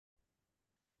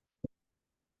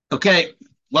Okay,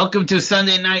 welcome to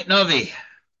Sunday Night Navi.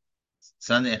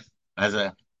 Sunday as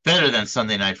a better than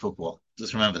Sunday Night Football.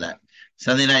 Just remember that.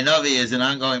 Sunday Night Navi is an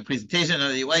ongoing presentation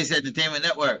of the Weiss Entertainment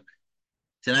Network.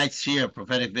 Tonight's Shir,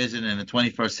 Prophetic Vision in the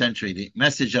 21st Century, the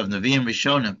Message of Neviim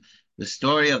Rishonim, the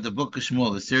story of the Book of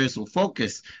Shmuel. The series will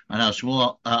focus on how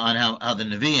Shmuel, on how the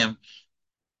Neviim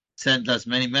sent us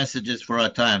many messages for our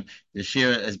time. The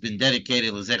Shir has been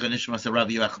dedicated to Zecher Nishmas Rav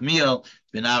Yirchamiel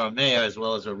ben Aram Meir, as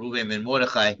well as Reuven ben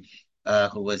Mordechai,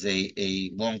 who was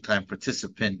a long-time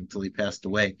participant until he passed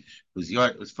away, whose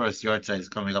first yard site is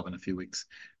coming up in a few weeks.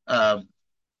 All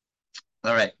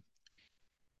right.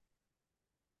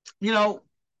 You know,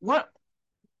 what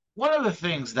one of the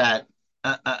things that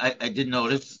I did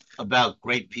notice about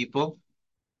great people,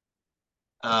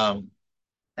 um,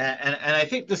 and I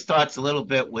think this starts a little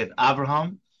bit with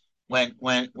Abraham. When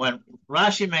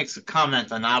Rashi makes a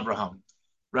comment on Abraham,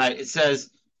 right? It says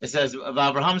of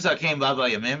Abraham Zakein Baba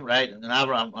Yamim, right? And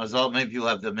Abraham, as well, maybe you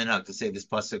have the minhag to say this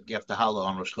pasuk after Hallel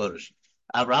on Rosh Chodesh.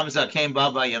 Abraham Zakein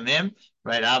Baba Yamim,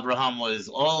 right? Abraham was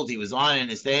old; he was on in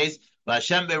his days. But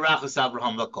Hashem berachas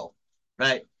Abraham lakol,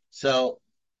 right? So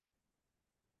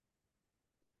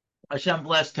Hashem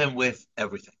blessed him with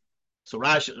everything. So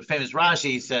Rashi, the famous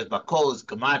Rashi says, "Bakol is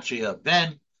gematria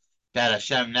ben," that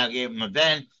Hashem now gave him a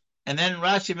ben, and then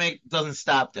doesn't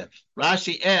stop there.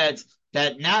 Rashi adds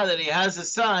that now that he has a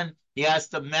son, he has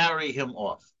to marry him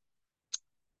off.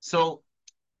 So,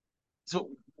 so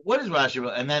what is Rashi?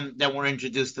 And then we're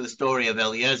introduced to the story of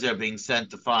Eliezer being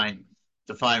sent to find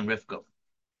Rivka.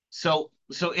 So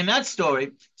in that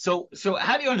story, so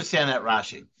how do you understand that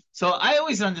Rashi? So I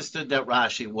always understood that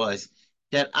Rashi was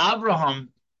that Abraham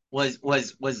was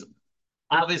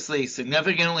obviously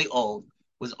significantly old,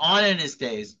 was on in his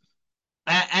days,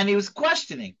 and he was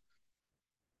questioning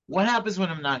what happens when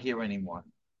I'm not here anymore.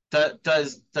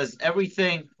 Does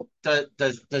everything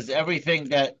does everything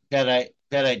that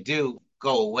I do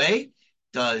go away?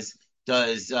 Is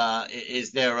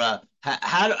there a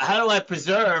how do I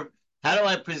preserve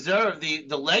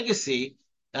the legacy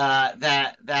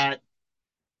that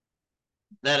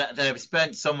I've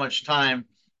spent so much time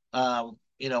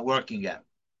working at,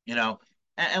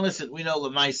 and listen, we know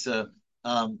Lamaisa,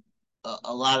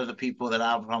 a lot of the people that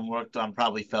Abraham worked on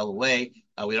probably fell away.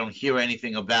 We don't hear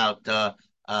anything about the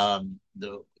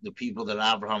people that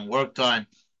Abraham worked on,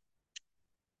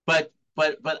 but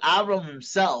Abraham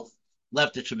himself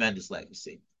left a tremendous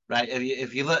legacy, right?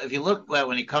 If you look at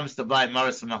when he comes to buy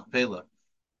Maris Machpelah,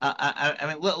 I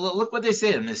mean, look what they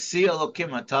say to him: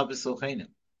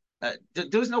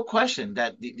 there was no question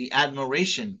that the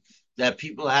admiration that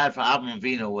people had for Abraham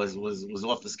Avinu was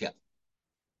off the scale.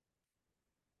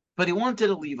 But he wanted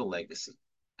to leave a legacy,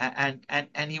 and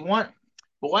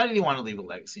But why did he want to leave a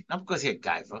legacy? Not because he had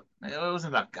gaiva. It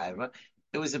wasn't about gaiva.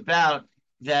 It was about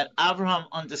that Abraham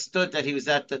understood that he was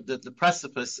at the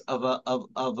precipice of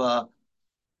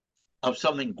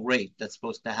something great that's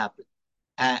supposed to happen.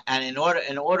 And in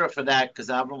order for that, because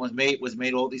Abraham was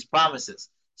made all these promises.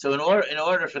 So in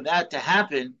order for that to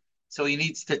happen, so he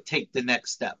needs to take the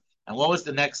next step. And what was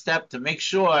the next step? To make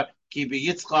sure Ki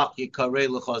Yitzchak Yikarei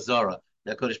L'Chazara.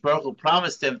 That Kodesh Baruch Hu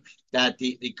promised him that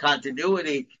the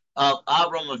continuity of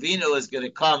Abraham Avinu is going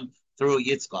to come through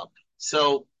Yitzchak.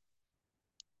 So,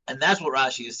 and that's what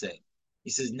Rashi is saying. He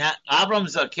says, now Abraham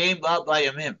Zakein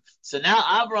Bayamim. So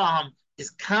now Abraham is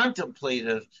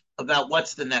contemplative about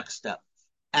what's the next step.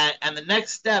 And the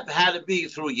next step had to be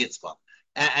through Yitzchak.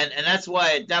 And that's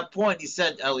why at that point he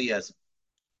said Eliezer.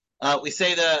 We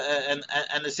say and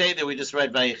the say that we just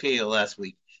read by Yechiel last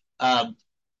week.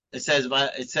 It says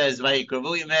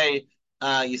Vayikravu Yimei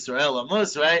Yisrael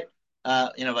Amos, right?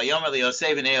 Vayomer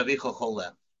LeYosef and Avicha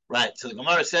Cholem. Right. So the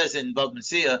Gemara says in Bab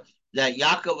Metzia that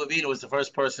Yaakov Avinu was the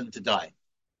first person to die.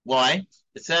 Why?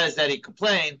 It says that he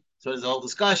complained. So there's a whole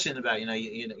discussion about,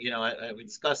 we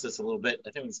discussed this a little bit. I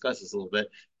think we discussed this a little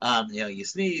bit. You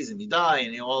sneeze and you die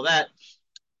and all that.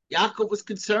 Yaakov was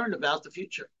concerned about the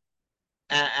future,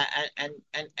 and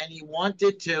he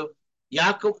wanted to.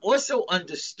 Yaakov also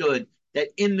understood that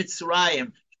in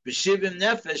Mitzrayim, b'shivim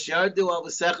nefesh yardu al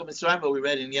v'sechem Mitzrayim, what we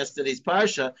read in yesterday's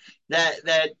parsha,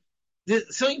 that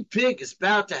something big is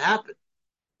about to happen.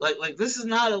 Like this is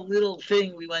not a little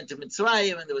thing. We went to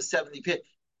Mitzrayim and there was 70 people.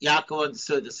 Yaakov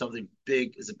understood that something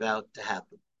big is about to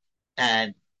happen,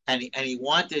 and he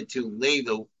wanted to lay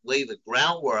the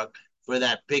groundwork for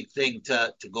that big thing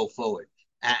to go forward,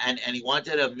 and he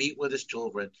wanted to meet with his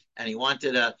children, and he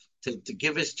wanted to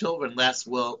give his children last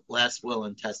will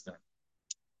and testament.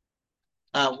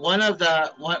 One of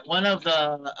the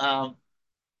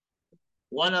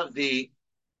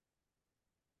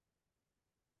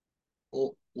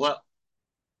what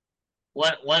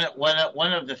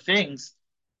one of the things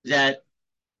that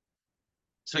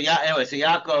so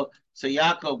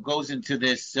Yaakov goes into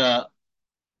this uh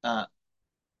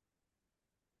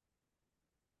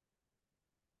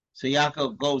so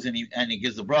Yaakov goes and he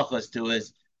gives the brachas to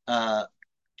his uh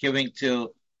giving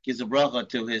to gives a bracha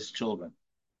to his children.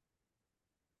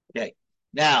 Okay.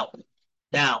 Now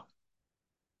now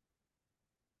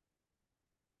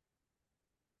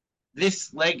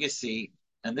this legacy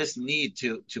and this need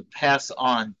to pass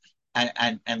on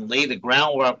and lay the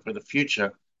groundwork for the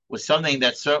future was something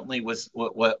that certainly was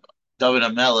what David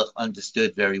HaMelech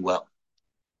understood very well.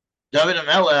 David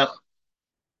HaMelech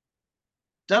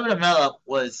David HaMelech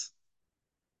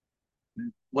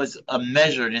was a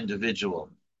measured individual.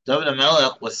 David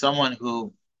HaMelech was someone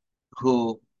who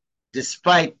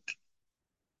despite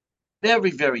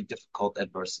very difficult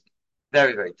adversity,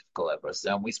 very difficult adversity,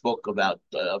 and we spoke about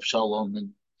Avshalom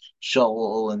and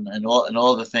Shaul and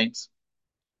all the things,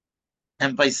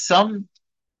 and by some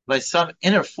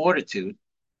inner fortitude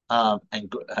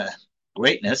and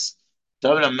greatness,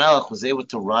 David HaMelech was able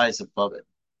to rise above it.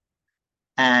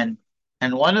 And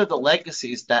and one of the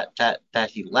legacies that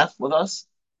he left with us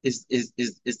is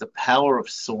the power of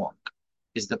song,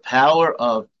 is the power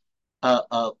of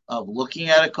looking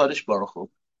at a Kodesh Baruch Hu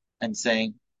and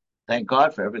saying, "Thank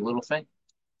God for every little thing."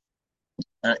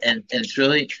 And it's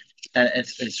really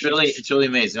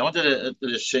amazing. I wanted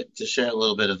to share a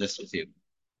little bit of this with you.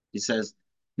 He says,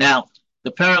 now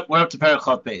we're up to Perek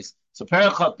Chaf Beis. So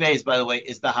Perek Chaf Beis, by the way,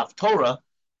 is the Haftorah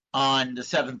on the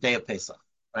seventh day of Pesach,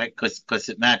 right? Because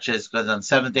it matches, because on the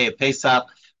seventh day of Pesach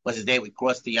was the day we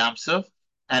crossed the Yam Suf,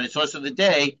 and it's also the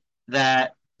day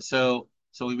that so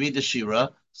we read the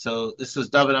Shira. So this was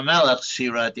David HaMelech's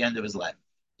Shira at the end of his life.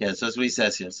 Yeah, so that's what he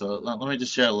says here. So let me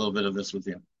just share a little bit of this with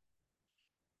you.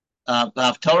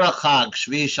 Haftorah Chag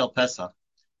Shvi Shel Pesach,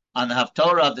 on the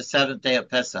Haftorah of the seventh day of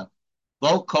Pesach.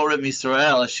 Bo Korem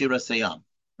Yisrael Ashira Sayam.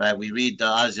 Right, we read the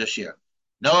Az Yashir.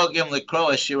 Noagim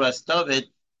Likro Ashira David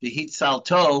V'hit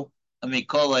Salto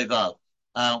Amikol Evav.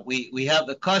 We have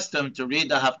the custom to read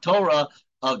the Haftorah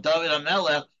of David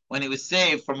HaMelech when he was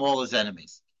saved from all his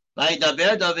enemies.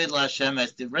 Vayidaber David LaHashem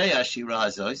es divrei Ashira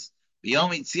Hazos.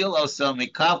 V'yom Yitzil Oso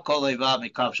Mikav Kol Evav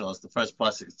Mikav Shal. It's the first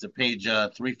pasuk. It's to page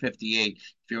 358.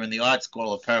 If you're in the art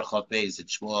school of Perek Chaf Beis,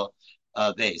 it's Shmuel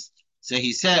Beis. So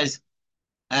he says,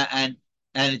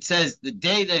 and it says the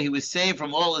day that he was saved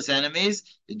from all his enemies,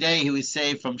 the day he was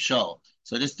saved from Shaul.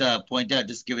 So just to point out,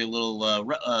 just give you a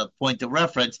little point of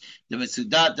reference. The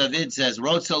Metzudat David says,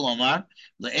 Roboto Omar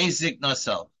le'ezik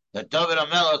naso. That David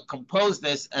HaMelech composed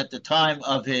this at the time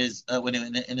of his when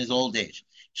in his old age.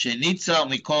 Shenitza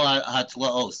mikol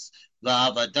hatlaos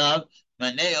va'avadav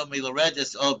maneo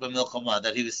milaredis od b'milchama.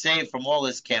 That he was saved from all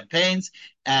his campaigns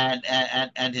and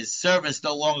his servants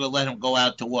no longer let him go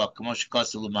out to work.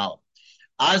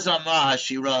 Azamah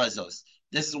Hashira Azos.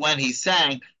 This is when he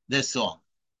sang this song.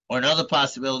 Or another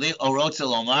possibility,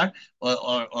 Orotzel Omar,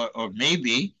 or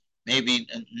maybe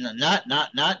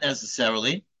not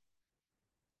necessarily.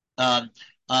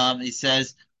 He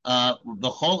says,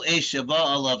 "B'chol Eshava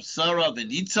Alav Sarah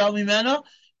V'Nitzal Mimena."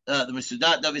 The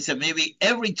Misudat Navi said maybe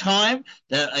every time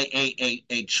that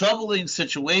a troubling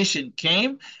situation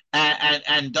came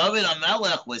and David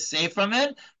HaMelech was saved from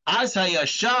it, Az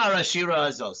Hayashar Ashira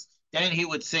Azos. Then he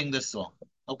would sing this song.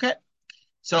 Okay,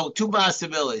 so two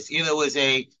possibilities: either it was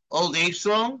a old age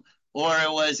song or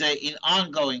it was an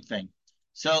ongoing thing.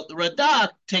 So the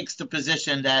Radak takes the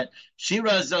position that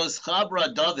Shira Zos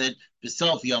Chabra David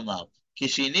B'Sof Yomav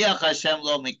Kishiniach Hashem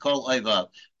Lo Mikol Oivav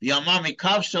V'Yamar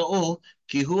Mikav Shaul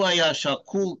Ki Hu Haya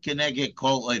Shakul Keneged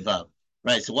Kol Oivav.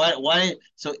 Right. So why?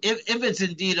 So if it's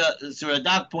indeed so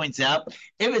Radak points out,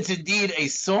 if it's indeed a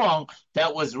song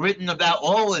that was written about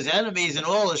all his enemies and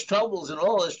all his troubles and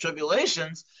all his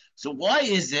tribulations, so why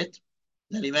is it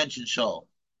that he mentioned Shaul?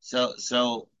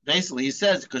 So basically, he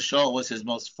says because Shaul was his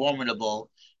most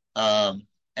formidable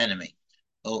enemy.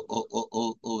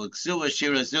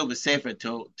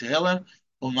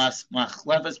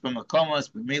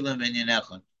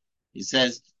 He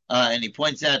says, and he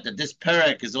points out that this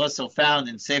Perek is also found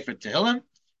in Sefer Tehillim,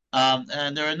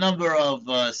 and there are a number of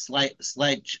slight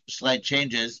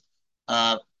changes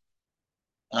here.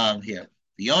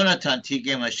 Yonatan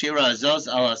tigem ashira azos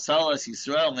al asalas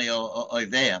Yisrael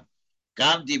me'oiveim.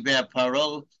 Gam diber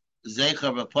paro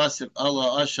zecher b'pasuk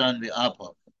Allah ashan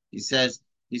v'apo. He says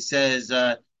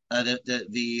the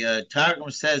Targum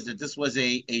says that this was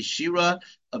a shira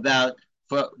about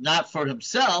not for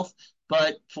himself,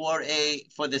 but for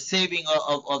the saving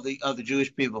of the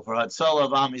Jewish people, for Hatzalah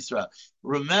of Am Yisrael.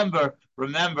 Remember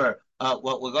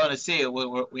what we're going to see.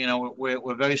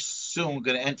 We're very soon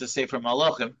going to enter Sefer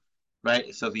Malachim,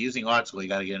 right? So if you're using art school, you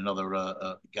got to get another,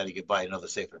 got to get buy another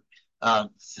safer.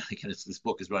 This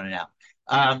book is running out.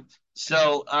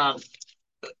 So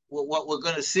what we're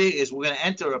going to see is we're going to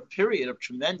enter a period of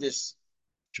tremendous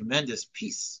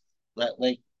peace.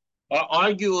 Like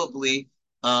arguably,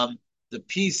 the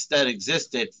peace that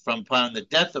existed from upon the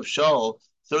death of Shaul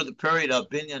through the period of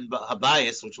Binyan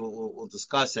Habayis, which we'll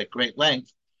discuss at great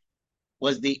length,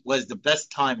 was the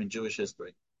best time in Jewish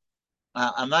history.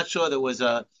 I'm not sure there was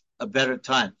a better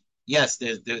time. Yes,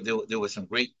 there were some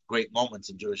great moments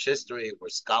in Jewish history where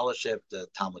scholarship, the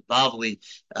Talmud Bavli,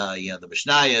 the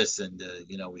Mishnayos, and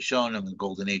Rishonim and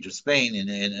Golden Age of Spain,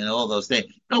 and all those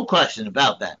things. No question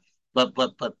about that. But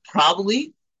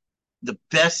probably the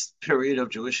best period of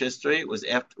Jewish history was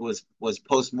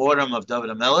post mortem of David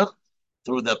HaMelech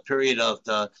through the period of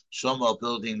the Shlomo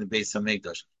building the Beis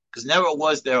Hamikdash. Because never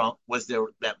was there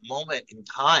that moment in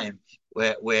time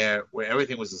where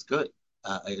everything was as good.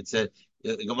 It said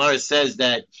the Gemara says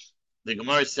that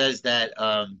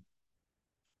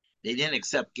they didn't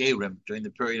accept Gerim during the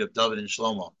period of David and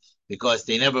Shlomo because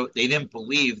they didn't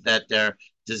believe that their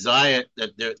desire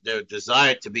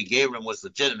to be Gerim was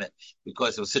legitimate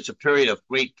because it was such a period of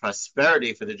great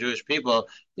prosperity for the Jewish people.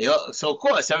 So of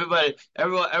course everyone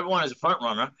is a front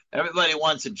runner. Everybody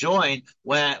wants to join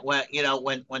when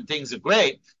things are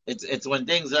great. It's when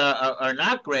things are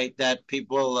not great that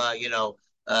people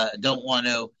don't want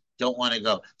to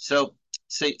go. So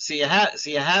you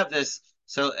have this.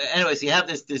 So, anyways, you have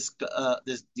these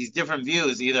different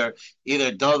views. Either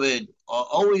David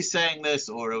always saying this,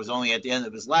 or it was only at the end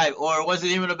of his life, or it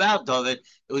wasn't even about David.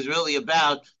 It was really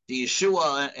about the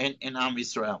Yeshua and Am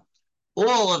Yisrael.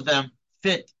 All of them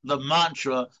fit the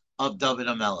mantra of David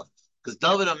HaMelech, because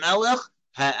David HaMelech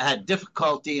had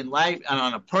difficulty in life, and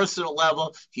on a personal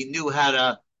level, he knew how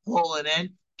to pull it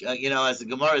in. As the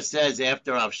Gemara says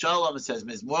after Avshalom, it says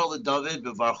Mizmor David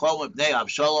b'varchom ibnei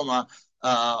Avshalom.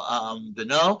 A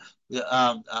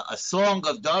song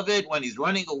of David when he's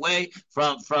running away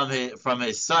from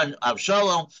his son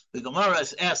Avshalom. The Gemara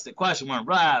asked the question, one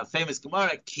famous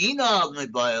Gemara, Kina.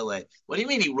 What do you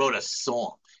mean he wrote a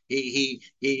song? He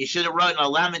should have written a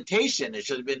lamentation. It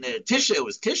should have been Tisha. It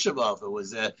was Tisha B'Av.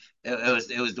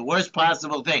 It was the worst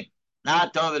possible thing.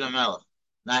 Not David HaMelech.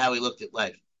 Not how he looked at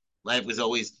life. Life was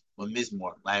always a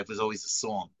mizmor. Life was always a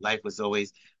song. Life was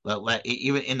always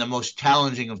even in the most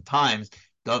challenging of times.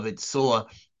 David saw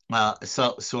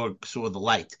the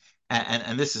light,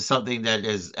 and this is something that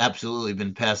has absolutely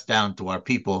been passed down to our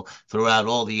people throughout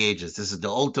all the ages. This is the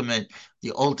ultimate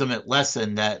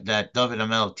lesson that David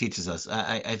HaMelech teaches us.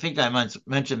 I think I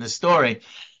mentioned this story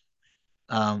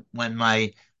when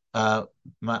my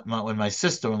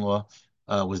sister-in-law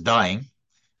was dying.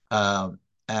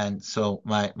 And so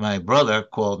my brother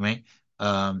called me,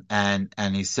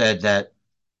 and he said that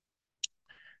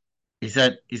he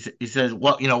says,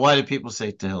 why do people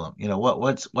say Tehillim?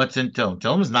 What's in Tehillim?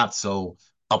 Tehillim is not so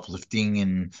uplifting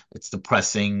and it's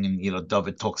depressing, and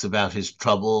David talks about his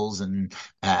troubles and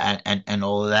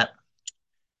all of that.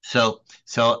 So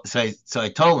I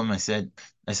told him, I said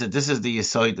this is the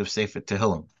Yesod of Sefer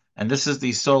Tehillim, and this is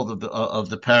the Yesod of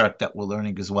the Perek that we're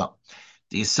learning as well.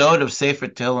 The Yesod of Sefer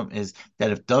Tehillim is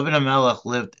that if David HaMelech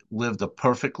lived a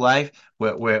perfect life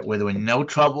where there were no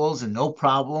troubles and no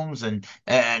problems, and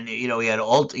he had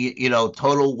all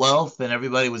total wealth and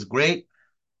everybody was great,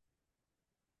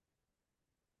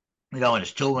 and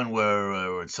his children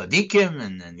were tzaddikim,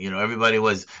 and everybody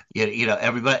was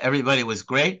everybody was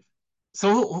great.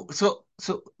 So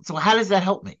how does that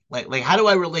help me? Like how do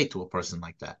I relate to a person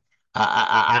like that?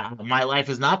 My life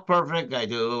is not perfect. I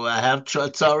have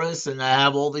tzaras and I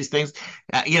have all these things.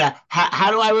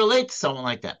 How do I relate to someone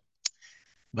like that?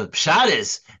 But pshat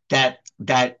is that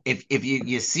if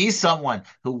you see someone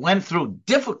who went through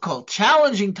difficult,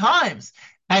 challenging times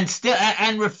and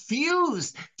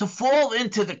refused to fall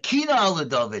into the kina al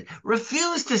David,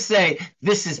 refused to say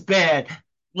this is bad,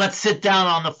 let's sit down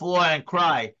on the floor and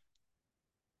cry.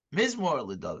 Mizmor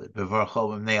LeDavid,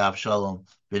 B'varchom Ne'av Shalom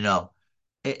B'no.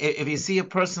 If you see a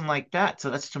person like that,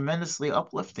 so that's tremendously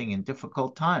uplifting in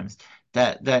difficult times.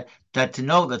 That to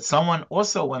know that someone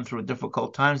also went through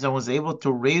difficult times and was able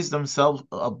to raise themselves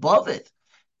above it.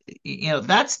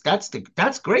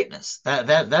 That's greatness.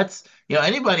 That's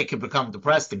anybody can become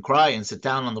depressed and cry and sit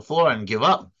down on the floor and give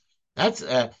up. That's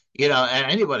and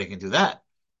anybody can do that.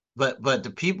 But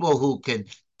the people who can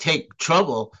take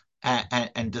trouble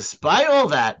and despite all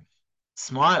that,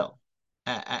 smile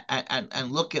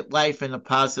and look at life in a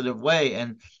positive way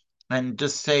and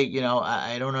just say,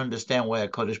 I don't understand why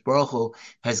HaKadosh Baruch Hu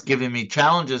has given me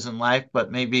challenges in life,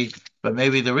 but maybe but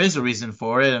maybe there is a reason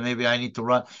for it, and maybe I need to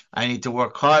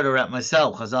work harder at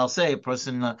myself. Because I'll say a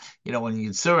person, when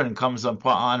Yitzurin comes on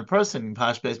a person,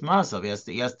 Pashbes Masav, he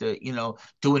has to,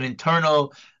 do an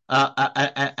internal,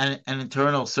 an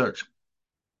internal search.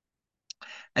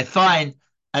 I find,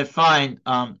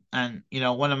 and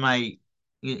one of my,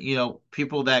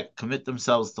 people that commit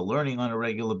themselves to learning on a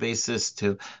regular basis,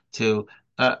 to,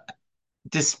 uh,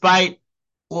 despite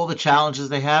all the challenges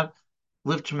they have,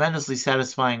 live tremendously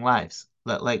satisfying lives.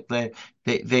 That like they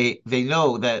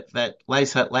know that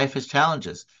life has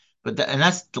challenges, and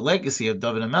that's the legacy of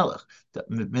David HaMelech.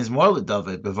 Mizmor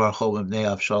David b'varcho b'nei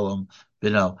Avshalom.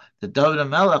 That David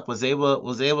HaMelech was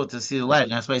able to see the light,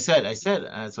 and that's what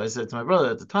that's what I said to my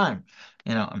brother at the time.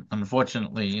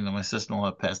 Unfortunately, my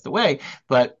sister-in-law passed away,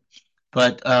 but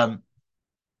but um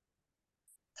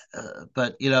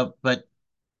but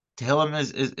Tehillim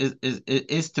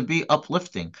is to be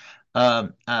uplifting.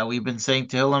 We've been saying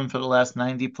Tehillim for the last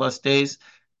 90 plus days.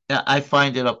 I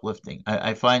find it uplifting.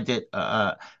 I find it.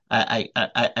 I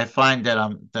find that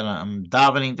I'm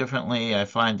davening differently. I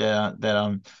find that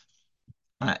I'm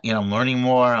learning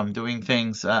more. I'm doing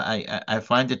things. I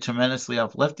find it tremendously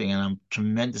uplifting, and I'm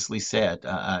tremendously sad.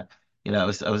 I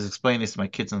was explaining this to my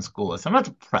kids in school. I said, I'm not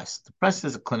depressed. Depressed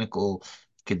is a clinical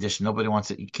condition. Nobody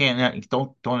wants it. You can't. You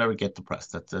don't ever get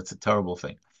depressed. That's a terrible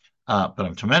thing. But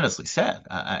I'm tremendously sad.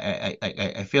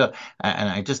 I feel, and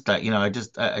I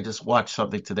just watched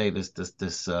something today.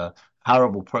 This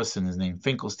horrible person is named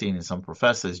Finkelstein, and some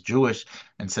professor is Jewish,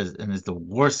 and is the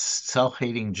worst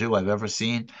self-hating Jew I've ever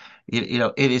seen.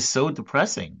 It is so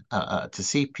depressing to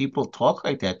see people talk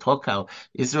like that, talk how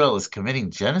Israel is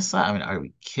committing genocide. I mean, are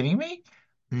we kidding me?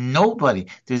 Nobody.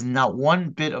 There's not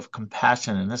one bit of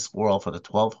compassion in this world for the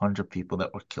 1,200 people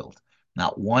that were killed.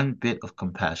 Not one bit of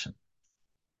compassion.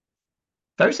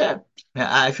 Very sad. Yeah,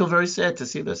 I feel very sad to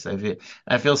see this. I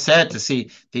feel sad to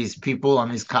see these people on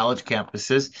these college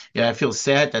campuses. Yeah, I feel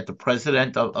sad that the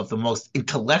president of the most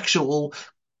intellectual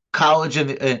college in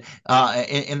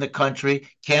the country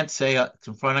can't say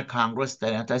in front of Congress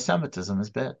that anti-Semitism is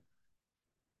bad.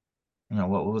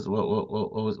 What was the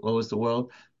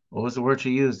world? What was the word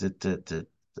she used?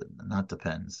 Not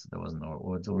depends. There wasn't what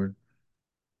was the word?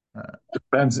 Uh,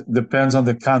 Depends on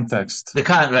the context.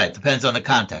 right, depends on the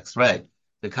context, right?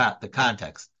 The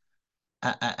context.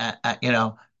 Even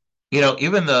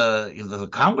the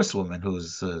congresswoman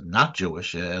who's not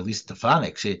Jewish, at least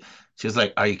Stefanik, she was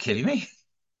like, "Are you kidding me?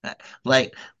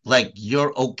 Like,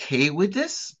 you're okay with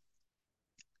this?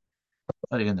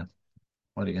 What are you gonna do?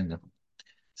 What are you gonna do?"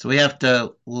 So we have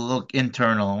to look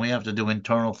internal, and we have to do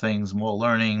internal things, more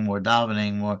learning, more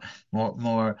davening,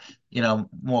 more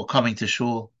coming to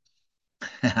shul.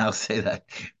 I'll say that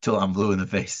till I'm blue in the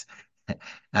face.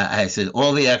 I said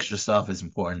all the extra stuff is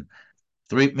important.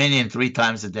 3 million 3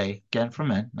 times a day, again for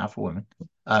men, not for women.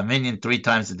 Minyan 3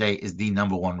 times a day is the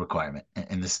number one requirement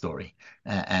in this story,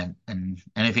 and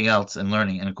anything else, and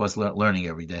learning, and of course learning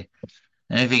every day.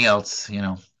 Anything else,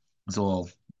 is all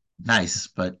nice,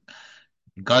 but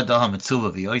the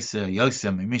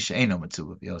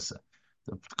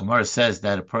Gemara says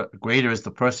that greater is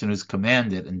the person who's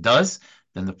commanded and does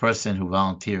than the person who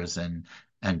volunteers and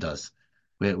does.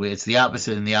 It's the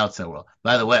opposite in the outside world.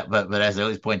 By the way, but as I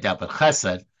always point out, but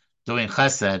chesed, doing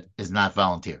chesed is not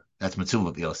volunteer. That's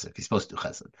mitzvah b'yosef. He's supposed to do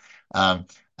chesed. Um,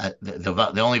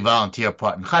 the only volunteer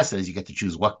part in chesed is you get to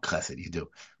choose what chesed you do.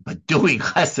 But doing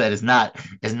chesed is not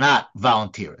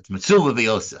volunteer. It's mitzvah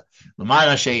b'yosef.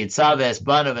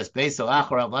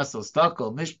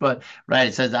 Right,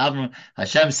 it says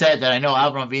Hashem said that I know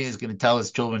Avraham Avinu is going to tell his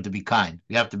children to be kind.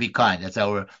 We have to be kind. That's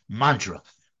our mantra.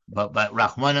 But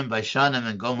Rachmanim, Baishanim,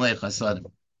 and Gomlei Chasadim.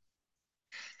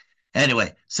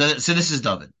 Anyway, so this is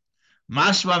David.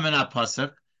 Mashma min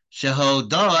pasuk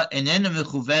shehoda enena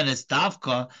mechuvenes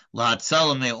davka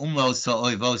lahatzala me'umos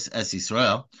ha'oivos es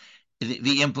Yisrael.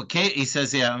 The implication, he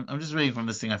says here, I'm just reading from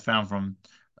this thing I found from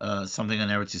something on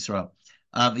Eretz Yisrael.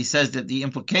 He says that the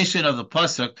implication of the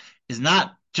pasuk is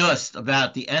not just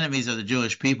about the enemies of the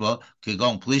Jewish people,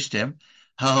 Kigon Plishtim.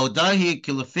 Hahodahi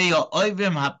kilafia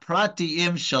oivim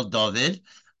hapratiim shel David.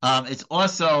 It's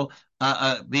also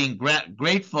being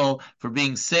grateful for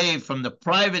being saved from the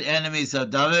private enemies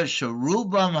of David.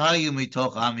 Sharubam hayu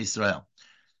mitoch am Yisrael.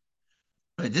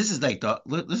 Right, this is like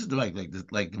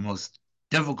the most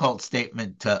difficult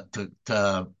statement to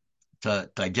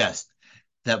digest.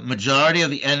 That majority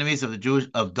of the enemies of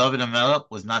David HaMelech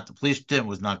was not the Plishtim,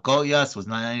 was not Goliath, was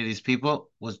not any of these people,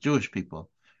 was Jewish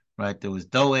people. Right? There was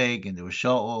Doeg, and there was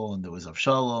Shaul, and there was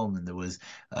Avshalom, and there was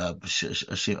what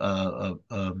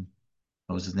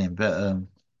was his name? What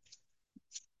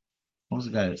was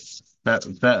the guy?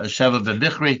 Sheva ben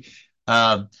Bichri.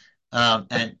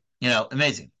 And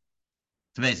amazing.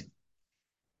 It's amazing.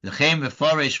 V'chein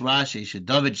mefarish Rashi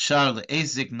sheDavid shar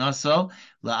le'ezik naso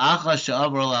la'achar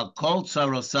she'avro al kol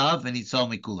tzarosav v'nitzol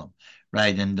mikulam.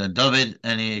 Right, and David,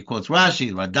 and he quotes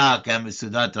Rashi, Radak, and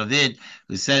Mesudat David,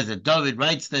 who says that David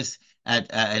writes this at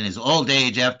in his old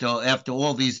age after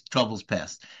all these troubles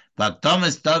passed.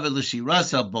 Bakdamas David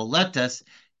l'shirasa boletas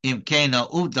im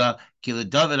kena uda ki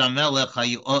David Amelech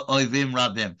hayu oivim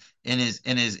rabim. In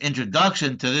his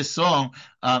introduction to this song,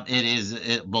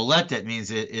 boletet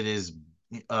means it is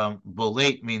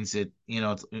bolate means it's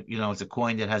a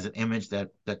coin that has an image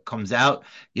that comes out.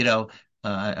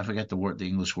 I forget the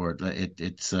English word.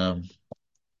 It's the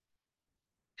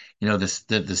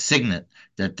signet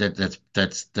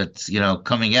that's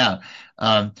coming out.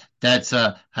 That's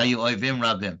how you oivim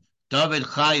rabim. David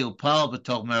chayu pal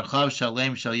b'toch merchav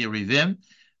shalem shal yerivim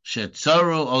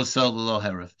shetzoru oso l'lo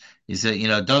herif. He said,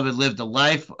 David lived a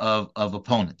life of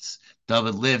opponents.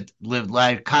 David lived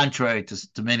life contrary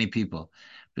to many people.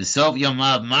 B'sof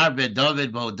yomav marbe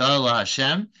David bo'dal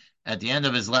Hashem. At the end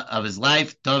of his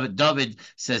life, David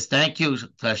says, "Thank you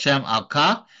to Hashem al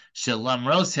kach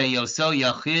shelamros heyoso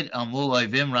yachid amul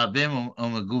oivim rabim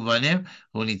umeguvanim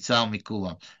unitzal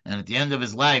mikulam." And at the end of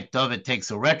his life, David takes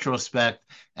a retrospect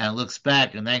and looks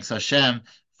back and thanks Hashem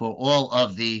for all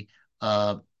of the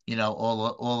all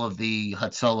of the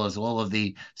hatzalos, all of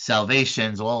the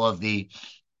salvations, all of the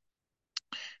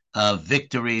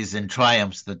victories and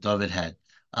triumphs that David had.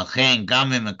 Achen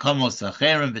gamim mekomos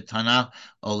acherim b'tanach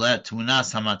ola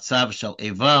tunas hamatzav shel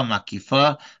eva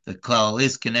makifa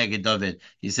v'klalis keneged David.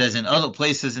 He says in other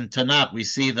places in Tanakh we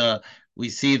see the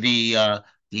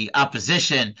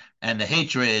opposition and the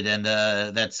hatred and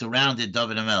that surrounded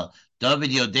David Amel.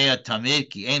 David yodea tamid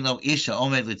ki ein lo isha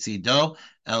omed litzido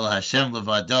el Hashem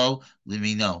levado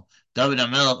limino. David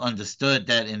Amel understood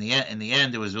that in the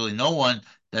end there was really no one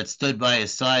that stood by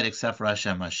his side except for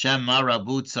Hashem. Hashem ma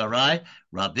rabu tzarai,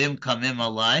 rabim kamim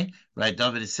alai. Right,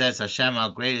 David says, Hashem, how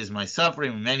great is my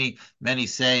suffering. Many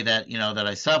say that that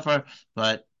I suffer,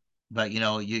 but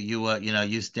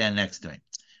you stand next to me.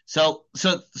 So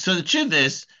the truth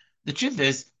is,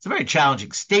 it's a very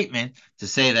challenging statement to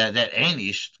say that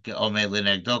Einish Omer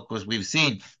Linegdo, because we've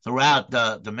seen throughout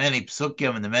the many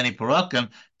psukim and the many parakim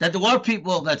that there were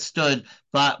people that stood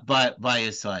by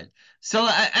his side. So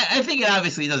I think it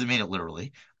obviously doesn't mean it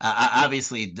literally.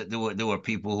 Obviously, there were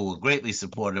people who were greatly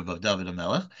supportive of David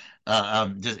HaMelech.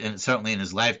 And certainly in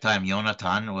his lifetime,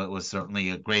 Yonatan was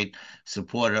certainly a great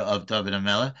supporter of David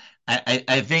HaMelech.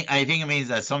 I think it means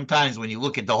that sometimes when you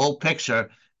look at the whole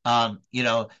picture,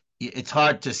 it's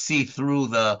hard to see through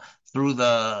the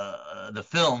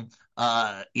film.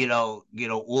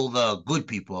 All the good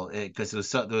people, because there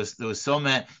was so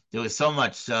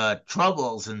much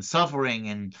troubles and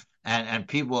suffering and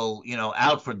people,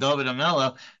 out for David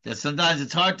HaMelech, that sometimes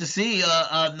it's hard to see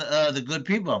the good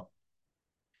people.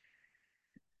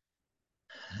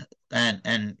 And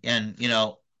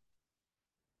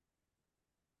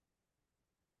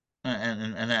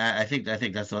I think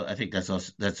that's also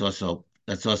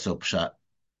pshat.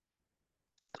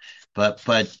 But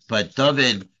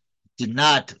David did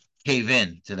not cave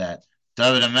in to that.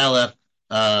 David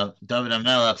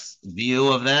HaMelech's view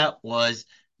of that was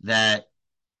that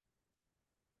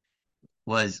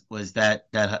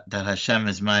Hashem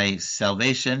is my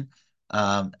salvation,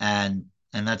 and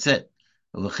that's it.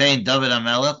 David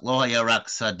HaMelech lo haya rak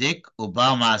sadik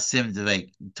ubal ma'asim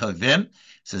tovim.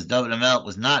 Says David HaMelech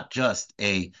was not just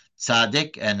a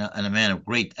tzaddik and a man of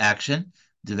great action.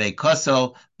 Devei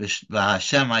koso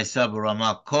v'Hashem ha'isa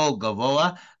b'rama kol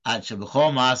gavoa ad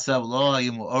sheb'chol ma'asav lo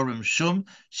hayu mu'orim shum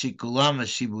shikulam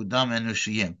v'shibudam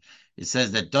enushiyim. It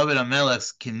says that David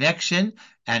HaMelech's connection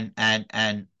and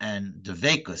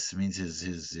deveikus means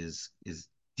his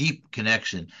deep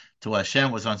connection to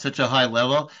Hashem was on such a high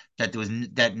level that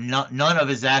none of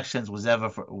his actions was ever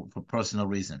for personal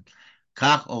reason.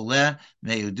 Kach oleh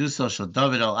meyuduso shel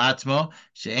David al atzmo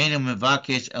she'enu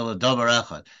mevakesh el davar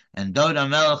echad. And David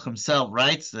HaMelech himself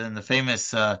writes in the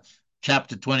famous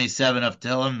chapter 27 of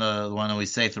Tehillim, the one that we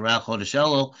say throughout Chodesh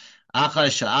Elul, Achar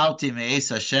sha'alti me'es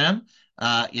Hashem.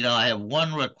 I have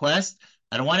one request.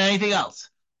 I don't want anything else.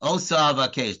 Osa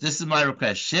avakesh. This is my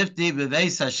request. Shifti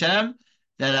b'veis Hashem,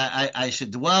 that I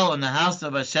should dwell in the house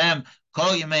of Hashem.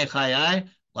 Kol yemei chayai.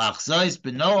 Lachzois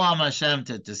b'noam Hashem,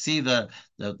 to see the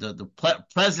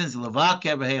presence of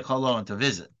Levaker b'heichalo, and to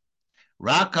visit.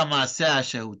 Rak ha'maseh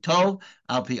shehu tov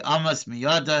al pi amas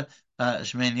miyada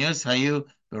shmenius hayu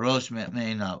Barosh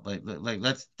may not like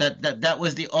that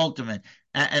was the ultimate,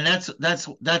 and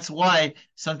that's why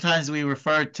sometimes we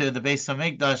refer to the Beis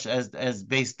Hamikdash as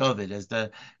Beis David,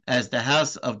 as the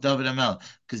house of David HaMelech,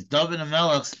 because David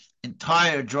HaMelech's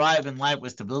entire drive in life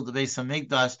was to build the Beis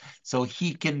Hamikdash so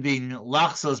he can be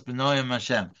Lachsos B'noyim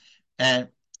Hashem, and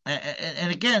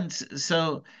and again,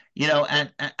 so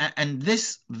and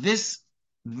this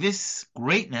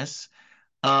greatness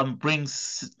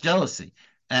brings jealousy.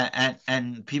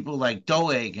 And people like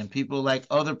Doeg and people like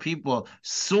other people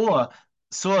saw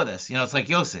this. It's like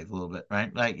Yosef a little bit,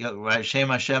 right? Like right, Shem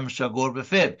Hashem Shagor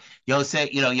B'Fiv. Yosef,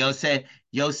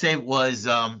 Yosef was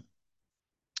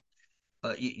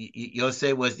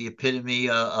Yosef was the epitome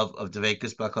of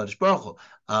Dveikus B'Kadosh Baruch Hu.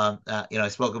 I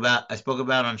spoke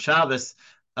about on Shabbos.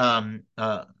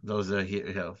 Those are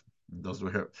here. Those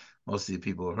were here. Most of the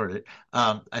people who heard it.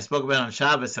 I spoke about on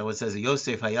Shabbos how it says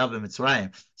Yosef Hayav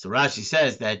Mitzrayim. So Rashi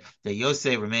says that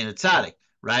Yosef remained a tzaddik,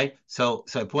 right? So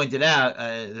I pointed out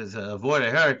there's a word I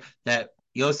heard that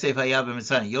Yosef Hayav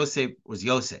Mitzrayim. Yosef was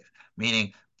Yosef,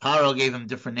 meaning Paro gave him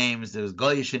different names. There was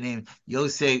Goyish name.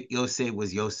 Yosef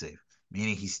was Yosef,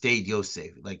 meaning he stayed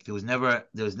Yosef. Like there was never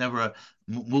a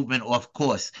movement off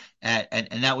course,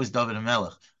 and that was David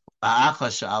HaMelech.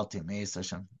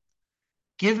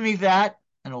 Give me that,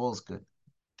 and all's good.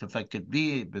 If I could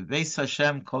be Beis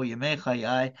Hashem Kol Yemei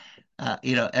Chayai,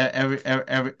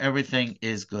 everything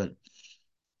is good.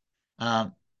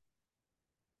 Now,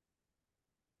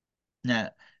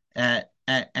 and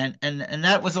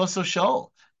that was also Shaul.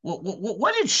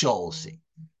 What did Shaul see?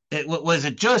 Was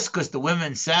it just because the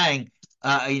women sang,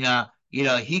 Hika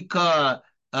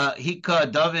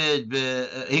David,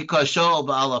 Hika Shaul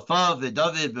ba'alafav,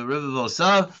 David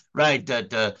b'rivav, right? That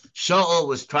Shaul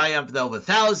was triumphant over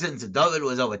thousands, and David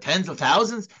was over tens of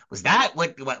thousands. Was that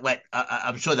what?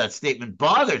 I'm sure that statement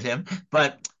bothered him,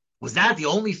 but was that the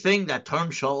only thing that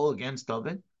turned Shaul against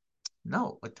David?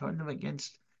 No, it turned him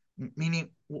against.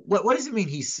 Meaning, what does it mean?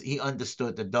 He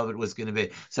understood that David was going to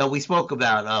be. So we spoke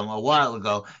about a while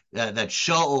ago that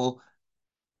Shaul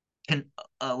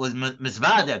was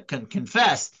Mizvada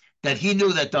confessed that he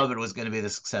knew that David was going to be the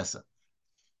successor.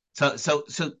 So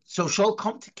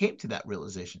Shaul came to that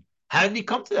realization. How did he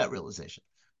come to that realization?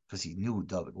 Because he knew who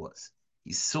David was.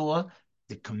 He saw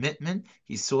the commitment.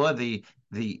 He saw the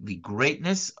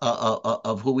greatness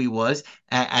of who he was,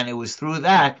 and it was through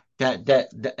that that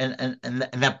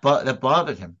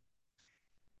bothered him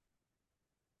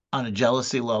on a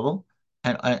jealousy level,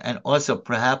 and also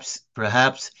perhaps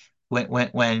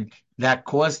when that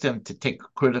caused him to take a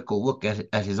critical look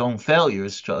at his own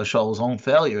failures, Shaul's own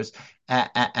failures,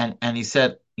 and he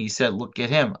said, look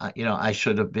at him, I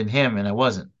should have been him, and I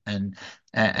wasn't, and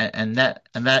that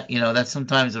that's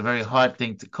sometimes a very hard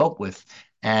thing to cope with,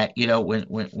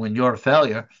 when you're a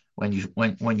failure,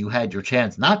 when you had your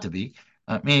chance not to be.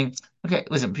 I mean, okay,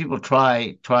 listen, people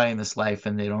try in this life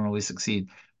and they don't always succeed.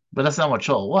 But that's not what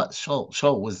Shaul was.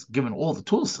 Shaul was given all the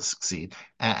tools to succeed,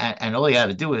 and all he had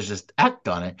to do was just act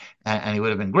on it, and he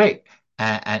would have been great.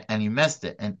 And he messed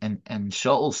it. And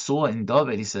Shaul saw in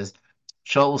David. He says,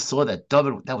 Shaul saw that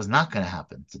that was not going to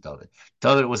happen to David.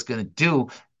 David was going to do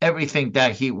everything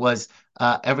that he was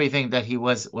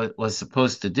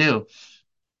supposed to do,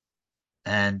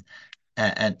 and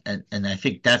I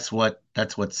think that's what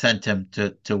sent him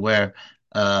to where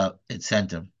it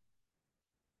sent him.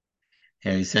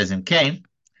 Here he says in Cain.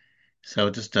 So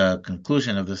just a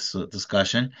conclusion of this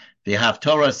discussion. The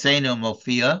Haftorah Seinu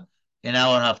Mofia. In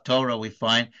our Haftorah we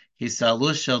find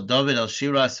Hisalus Shel David El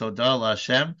Shira Soda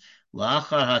LaHashem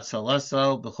La'achar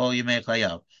Hatzalaso B'chol Yimei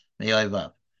Chayav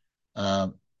Me'oivav.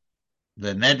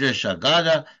 Medrash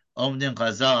Agada Omdim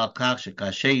Chazal Al Kach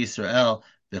Shekashe Yisrael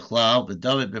B'chlal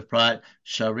B'David B'prat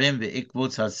Sharim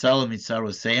B'ikvutz Hatzal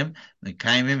Mitzaroseim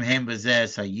Mekaimim Hem B'zeh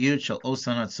Sayud Shel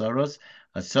Osan Hatzaros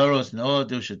Hatzaros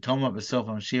Noadu Shetoma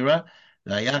B'Sof Shira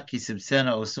Vayaki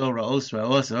Sibsena Oso Raos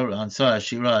Ansar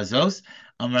Shira Azos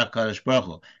Amra Kadosh Baruch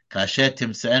Hu Kashet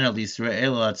Timseena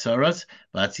L'Yisrael Hatzaros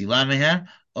V'Atzila Meher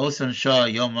Osan Shah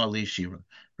Yoma Li Shira.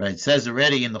 Right, it says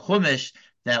already in the Chumash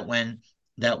that when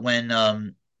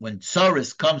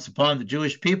Tsaris comes upon the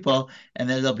Jewish people and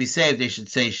then they'll be saved, they should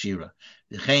say Shira.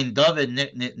 David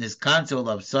Nizkanto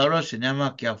of Saros,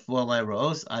 Shinema Kiafu Alai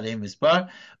Raos, Ade Mispar,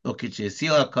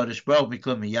 Ukichesila Kadosh Baruch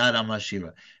Miklum Miyad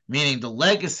Amashira. Meaning the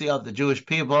legacy of the Jewish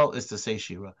people is to say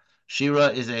Shira. Shira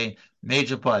is a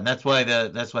major part. And that's why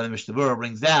the Mishnah Berurah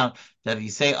brings down that if you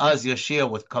say Az Yashir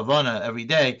with Kavana every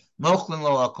day, Mochlin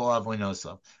Lo Akol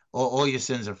Avoinosav. All your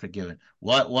sins are forgiven.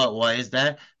 Why is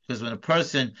that? Because when a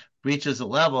person reaches a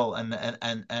level and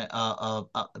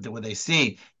where they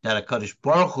see that a Kadosh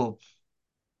Baruch Hu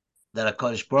that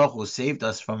HaKadosh Baruch Hu saved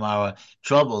us from our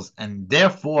troubles, and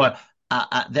therefore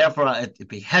it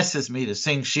behests me to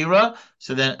sing Shira.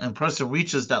 So then a person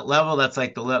reaches that level, that's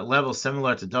like the level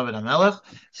similar to David HaMelech.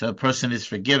 So a person is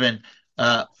forgiven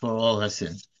for all her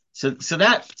sins. So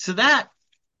that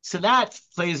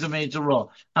plays a major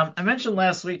role. I mentioned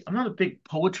last week I'm not a big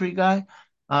poetry guy,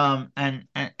 and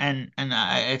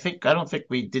I don't think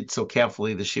we did so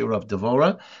carefully the Shira of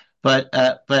Devorah. But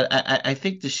I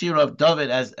think the Shira of David,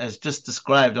 as just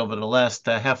described over the last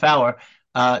half hour,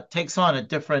 takes on a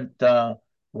different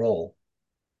role.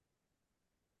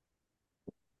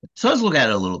 So let's look at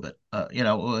it a little bit. We're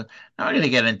not going to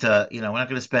get into, we're not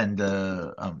going to spend,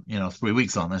 3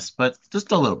 weeks on this, but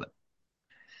just a little bit.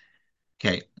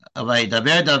 Okay.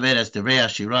 David as the Rea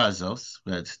Shira Azos,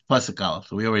 it's Pasuk Aleph,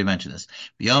 so we already mentioned this.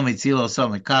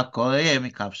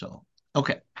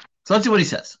 Okay. So let's see what he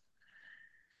says.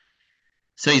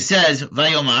 So he says,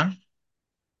 Vayomar,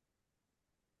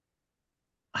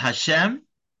 Hashem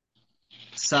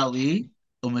Sali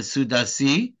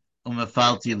umesudasi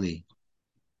umefalti li.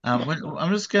 I'm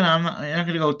not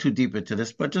gonna go too deep into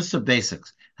this, but just the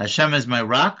basics. Hashem is my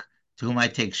rock, to whom I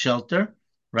take shelter,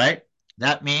 right?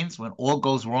 That means when all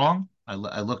goes wrong, I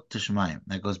look to Shemayim.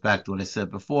 That goes back to what I said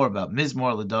before about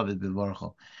Mizmor LeDavid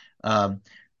B'Baruch.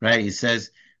 Right? He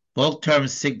says both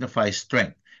terms signify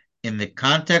strength. In the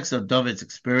context of David's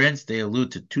experience, they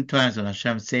allude to 2 times when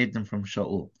Hashem saved him from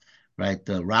Shaul, right?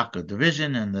 The rock of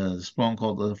division and the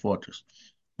stronghold of the fortress.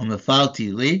 On the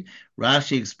Falti Li,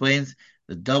 Rashi explains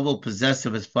the double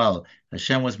possessive as follows.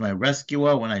 Hashem was my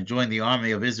rescuer when I joined the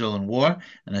army of Israel in war,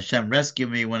 and Hashem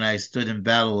rescued me when I stood in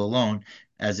battle alone,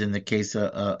 as in the case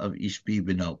of Ishbi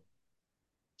Beno.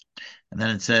 And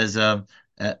then it says a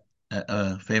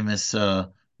famous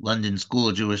London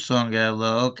School Jewish song,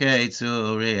 okay,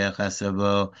 Tzuriach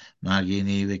Hasabo,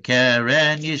 Magini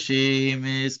V'Keren Yishim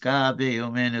Iskabi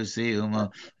Umenusi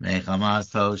Umo Mechamas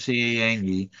Toshi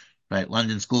Engi. Right,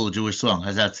 London School Jewish song.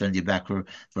 How's that send you back for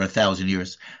 1,000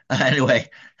 years? Anyway,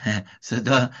 so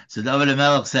David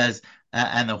HaMelech says,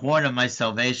 and the horn of my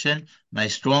salvation, my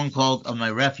stronghold of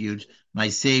my refuge, my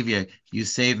savior, you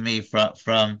save me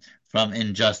from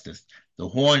injustice. The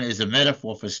horn is a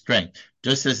metaphor for strength.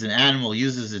 Just as an animal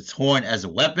uses its horn as a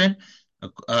weapon,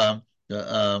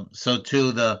 so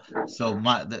too the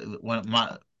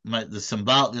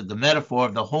metaphor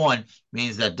of the horn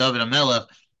means that David HaMelech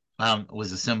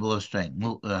was a symbol of strength,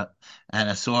 and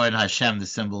a sword and Hashem, the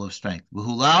symbol of strength.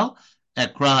 V'hulal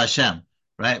ekra Hashem,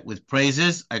 right? With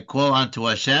praises, I call unto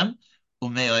Hashem,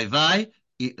 ume'oivai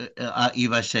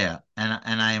ivashea,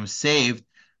 and I am saved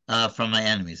from my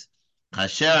enemies.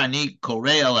 Hasher ani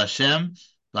korei el Hashem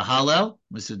v'halel,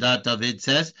 Misudat David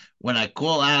says, when I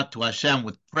call out to Hashem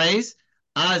with praise,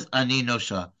 az ani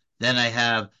nosha, then I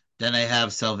have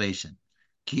salvation.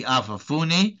 Ki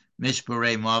afafuni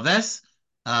mishparei maves,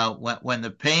 when the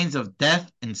pains of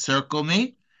death encircle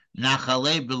me,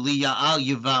 nachale b'liya'al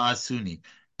yiva asuni,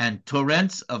 and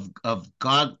torrents of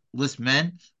godless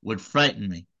men would frighten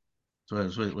me. So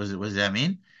what does that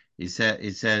mean? He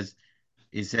says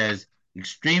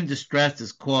extreme distress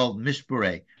is called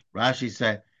mishpurei. Rashi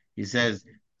says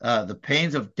the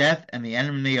pains of death and the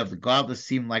enemy of the godless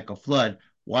seem like a flood,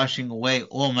 washing away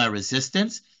all my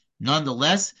resistance.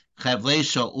 Nonetheless, chavlei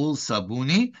shaul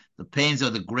sabuni, the pains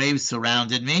of the grave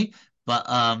surrounded me, but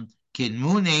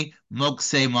kinmuni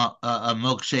mokshe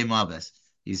maves.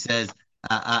 He says,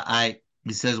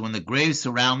 he says, when the graves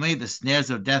surround me, the snares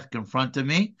of death confronted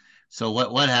me. So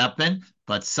what happened?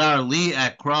 But sar li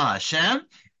akra Hashem,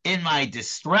 in my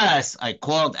distress, I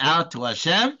called out to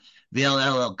Hashem, V'el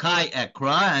Elokai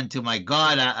ekra, and to my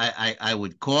God I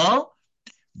would call.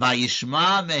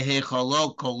 Vayishma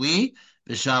mehechalo koli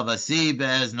v'shavasi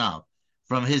be'eznav.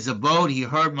 From his abode he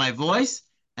heard my voice,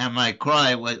 and my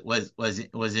cry was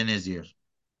in his ears.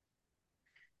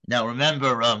 Now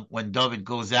remember when David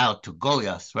goes out to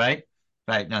Goliath, right?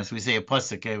 Right now, so we say a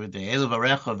pasuk every day. Elu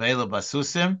v'recha v'elu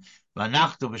basusim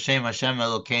v'anachtu b'shem Hashem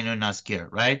Elokeinu naskir.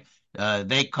 Right?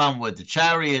 They come with the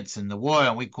chariots and the war,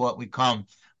 and we come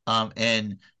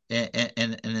in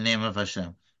the name of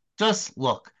Hashem. Just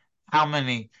look how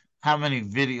many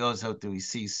videos out there we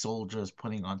see soldiers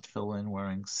putting on tefillin,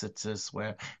 wearing tzitzis,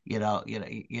 where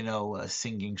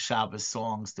singing Shabbos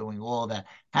songs, doing all that.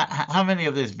 How many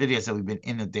of these videos have we been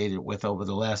inundated with over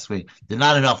the last week? There's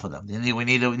not enough of them. We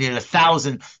need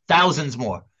 1,000, thousands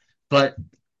more. But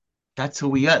that's who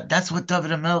we are. That's what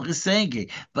David HaMelech is saying.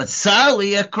 But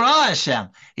Sarli Akra Hashem.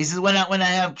 He says, when I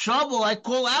have trouble, I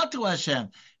call out to Hashem.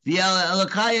 He says,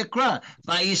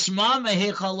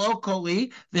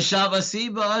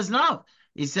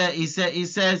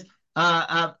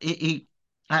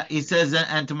 He says,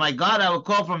 and to my God I will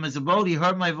call from his abode. He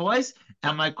heard my voice,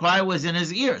 and my cry was in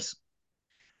his ears.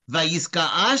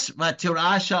 Vayiska'ash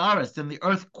v'tira'ash ha'aretz. Then the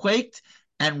earth quaked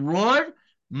and roared.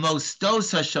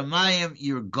 Mostos hashamayim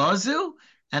yirgazu,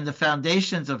 and the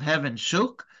foundations of heaven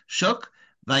shook.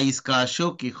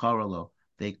 Vayiska'ashuk yicharalo.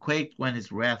 They quaked when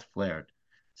his wrath flared.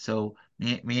 So,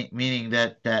 meaning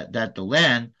that the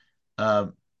land,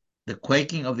 the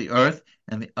quaking of the earth,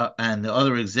 and the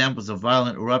other examples of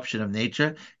violent eruption of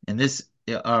nature, and this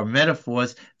are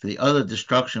metaphors for the other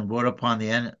destruction brought upon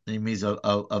the enemies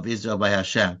of Israel by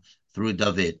Hashem through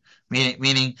David.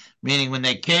 Meaning when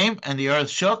they came and the earth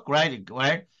shook, right.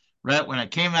 When I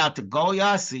came out to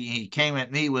Goliath, he came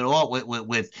at me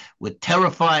with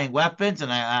terrifying weapons,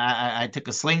 and I took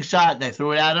a slingshot and I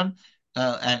threw it at him,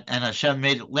 and Hashem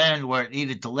made it land where it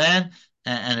needed to land,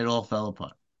 and it all fell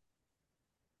apart.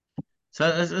 So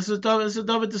this is what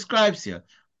David describes here.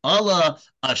 Allah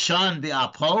Ashan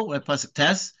bi'apo, where pasuk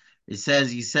tes, it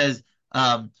says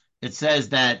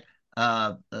that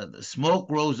the smoke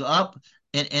rose up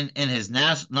in his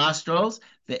nostrils,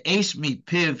 the eish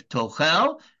mipiv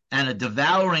tochel, and a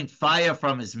devouring fire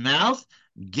from his mouth,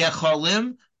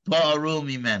 gecholim ba'aru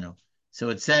mimenu. So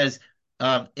it says,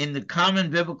 in the common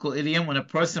biblical idiom, when a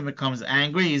person becomes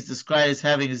angry, he's described as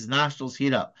having his nostrils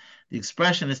heat up. The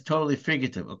expression is totally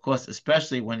figurative, of course,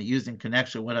 especially when used in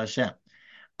connection with Hashem.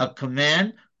 A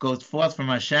command goes forth from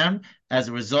Hashem. As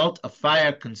a result, a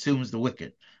fire consumes the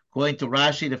wicked. According to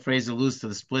Rashi, the phrase alludes to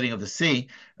the splitting of the sea,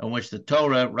 in which the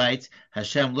Torah writes,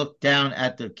 Hashem looked down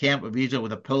at the camp of Egypt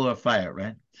with a pillar of fire,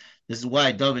 right? This is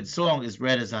why David's song is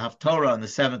read as a Haftorah on the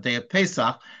 7th day of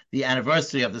Pesach, the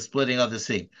anniversary of the splitting of the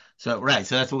sea. So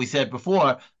that's what we said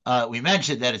before. We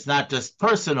mentioned that it's not just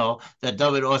personal, that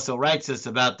David also writes us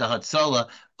about the Hatzalah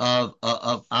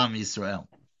of Am Yisrael.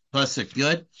 Pasuk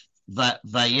Yud,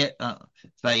 Vayet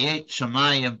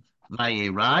Shamayim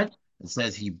Vayerad. It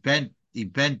says he bent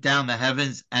down the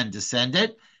heavens and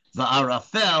descended.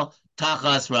 Va'arafel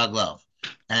Tachas Raglav.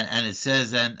 And it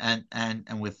says,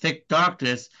 and with thick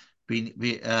darkness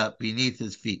beneath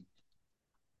his feet.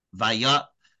 Vayirkav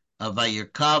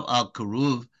al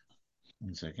Karuv.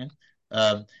 1 second.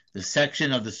 The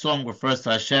section of the song refers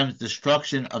to Hashem's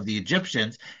destruction of the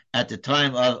Egyptians at the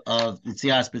time of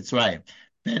Yetzias Mitzrayim.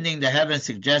 Bending the heavens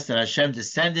suggests that Hashem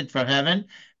descended from heaven,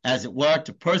 as it were,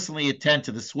 to personally attend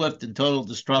to the swift and total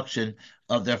destruction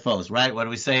of their foes. Right? What do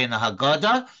we say in the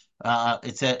Haggadah?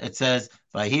 It says,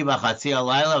 "Vahi b'chatzi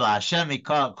alayla v'Hashem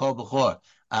ikar kol b'chor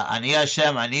ani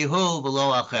Hashem ani hu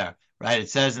v'lo acher." Right? It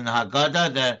says in the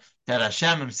Haggadah that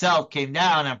Hashem Himself came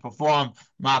down and performed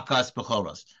makas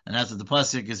b'choros, and that's what the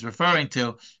pasuk is referring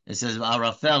to. It says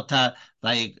 "Arafel ta,"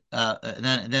 and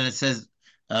then it says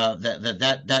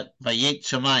that vayet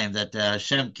shamayim, that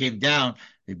Hashem came down,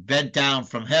 He bent down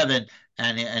from heaven,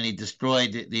 and he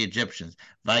destroyed the Egyptians.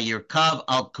 Vayirkav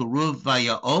al Karuv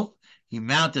vaya'of. He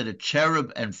mounted a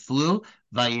cherub and flew.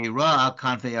 Vayera al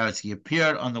kanfei aretz. He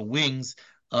appeared on the wings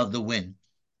of the wind.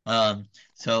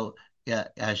 So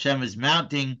Hashem is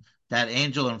mounting that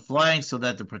angel and flying so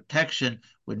that the protection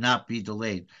would not be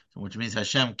delayed. So, which means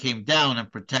Hashem came down and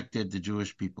protected the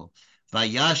Jewish people.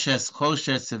 Vayashes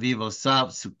choshes seviv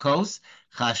osav sukos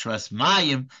chashras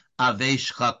mayim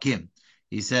avesh chakim.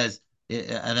 He says,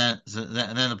 and then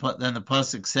the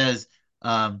pasuk says,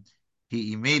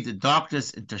 He made the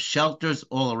darkness into shelters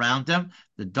all around him,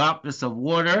 the darkness of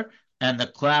water and the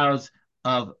clouds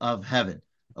of heaven.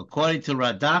 According to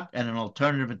Radak and an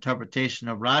alternative interpretation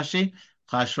of Rashi,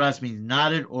 Chashras means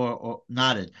knotted or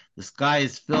knotted. The sky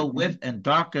is filled with and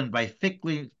darkened by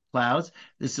thickly clouds.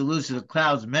 This alludes to the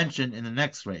clouds mentioned in the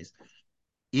next phrase.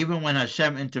 Even when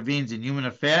Hashem intervenes in human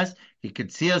affairs, He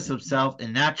conceals Himself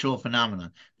in natural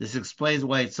phenomena. This explains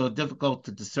why it's so difficult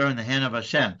to discern the hand of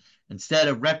Hashem. Instead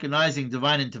of recognizing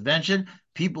divine intervention,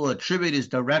 people attribute His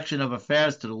direction of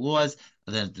affairs to the laws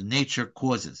that the nature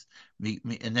causes. And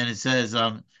then it says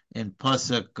in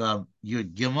pasuk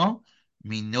Yud Gimel,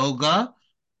 Minoga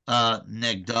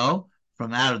Negdo,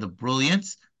 from out of the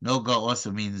brilliance. Noga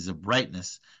also means the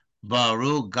brightness.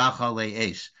 Baru Gacha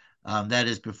Le'esh. That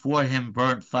is, before him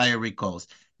burnt fiery coals.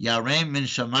 Yarem min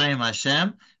shamayim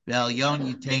Hashem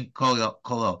ve'elyon yitain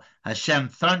kolo. Hashem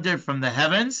thundered from the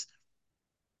heavens.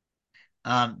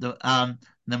 The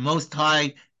Most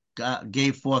High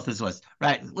gave forth His voice.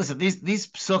 Right. Listen, these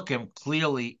psukim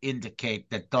clearly indicate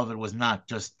that David was not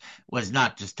just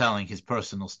telling his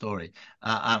personal story.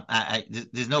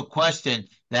 There's no question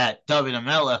that David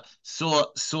HaMelech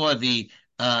saw the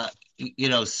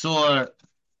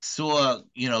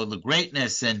the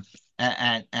greatness and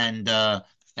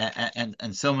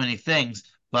so many things,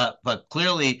 but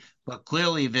clearly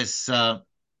this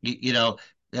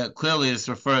clearly this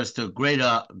refers to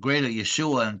greater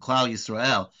Yeshua and Klal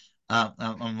Yisrael.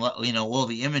 All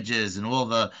the images and all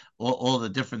the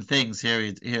different things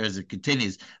here as it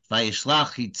continues.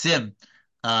 Vayishlach hitzim.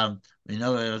 Yarem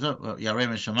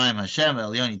Shamayim Hashem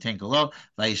Elyon Yitain Kolo.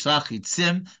 Vayishlach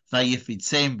hitzim.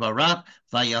 Vayifitzim barak.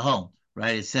 Vayahom.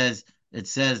 Right. It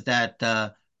says that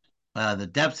the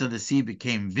depths of the sea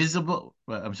became visible.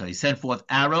 I'm sorry. He sent forth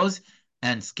arrows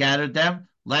and scattered them,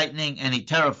 lightning, and he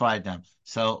terrified them.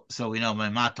 So we know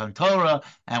Matan Torah,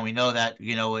 and we know that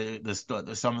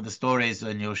some of the stories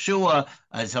in Yoshua,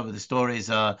 and some of the stories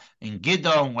in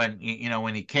Gidon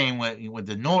when he came with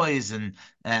the noise and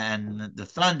the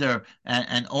thunder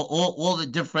and all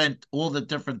the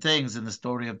different things in the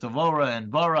story of Devorah and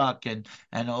Barak and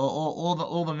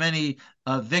all the many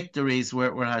victories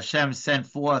where Hashem sent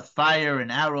forth fire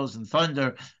and arrows and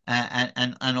thunder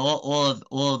and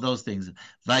all of those things.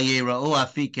 Vayira'u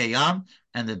afikeyam,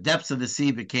 and the depths of the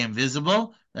sea became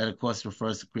visible. That, of course,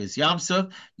 refers to Kriyas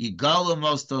Yamsuf. Yigalu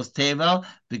mostos tevel,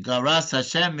 b'garas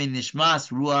Hashem min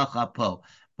nishmas ruach apo.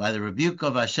 By the rebuke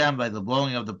of Hashem, by the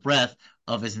blowing of the breath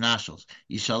of his nostrils.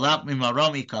 Yishalach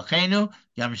mimarom ikachenu,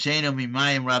 yamshenu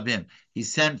mimayim rabim. He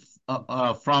sent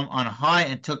from on high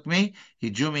and took me. He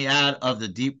drew me out of the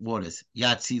deep waters.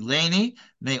 Yatzileni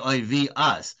me oivi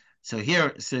as. So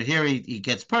here he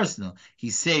gets personal.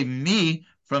 He saved me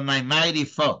from my mighty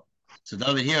foe. So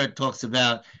David here talks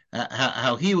about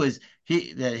how his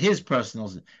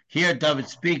personal. Here David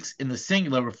speaks in the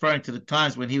singular, referring to the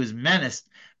times when he was menaced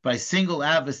by single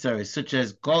adversaries such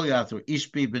as Goliath or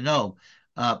Ishbi Benob,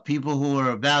 people who were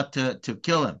about to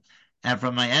kill him, and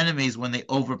from my enemies when they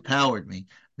overpowered me.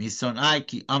 Misonai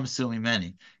ki amsu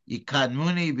mimeni.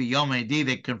 Yikadmuni b'yom edi.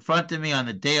 They confronted me on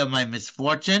the day of my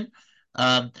misfortune.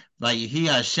 Vayihi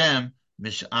Hashem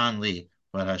mish'an li.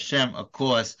 But Hashem, of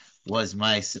course, was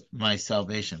my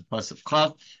salvation. Pasuk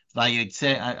Chav.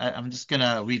 I'm just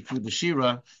gonna read through the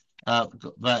Shira,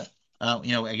 but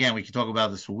again, we can talk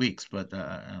about this for weeks, but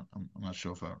I'm not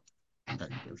sure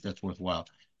if that's worthwhile.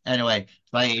 Anyway,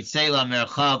 Vayitzela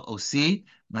merchav osi.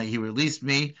 He released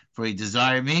me, for he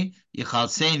desired me.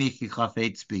 Yichalseni ki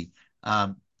chafetz bi.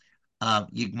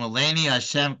 Yigmaleni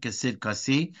Hashem kasid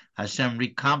kasi. Hashem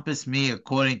recompassed me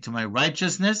according to my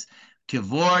righteousness.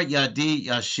 Kivor yadi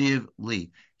yashiv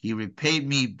li. He repaid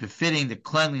me befitting the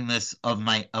cleanliness of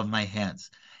my hands.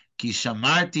 Ki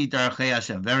shamarti darchei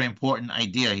Hashem. Very important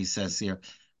idea, he says here.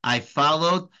 I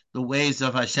followed the ways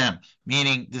of Hashem,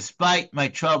 meaning despite my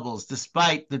troubles,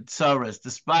 despite the tsaras,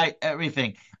 despite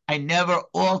everything, I never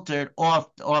altered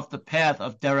off the path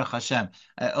of Derech Hashem.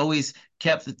 I always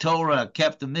kept the Torah,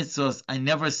 kept the mitzvos. I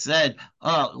never said,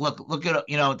 "Oh, look at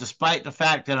despite the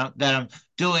fact that I'm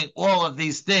doing all of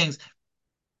these things,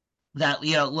 that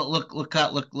look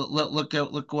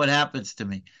what happens to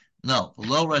me." No,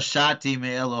 lo rashati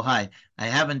me Elohai. I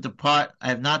have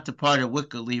not departed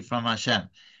wickedly from Hashem.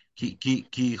 I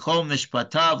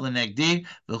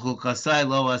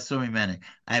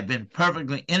have been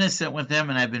perfectly innocent with him,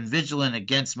 and I've been vigilant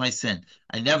against my sin.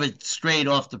 I never strayed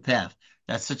off the path.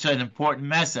 That's such an important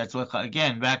message.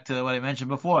 Again, back to what I mentioned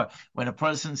before. When a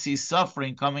person sees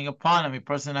suffering coming upon him, a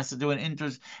person has to do an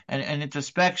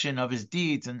introspection of his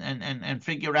deeds and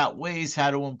figure out ways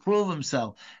how to improve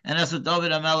himself. And that's what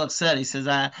David HaMelech said. He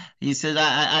says,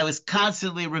 I was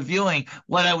constantly reviewing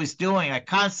what I was doing. I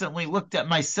constantly looked at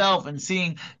myself and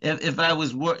seeing if I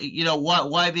was,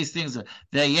 why these things are.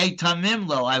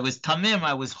 I was tamim,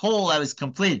 I was whole, I was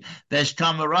complete.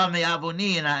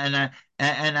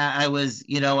 And I was,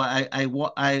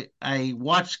 I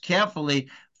watched carefully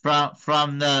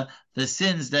from the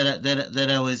sins that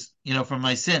I was, from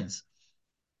my sins.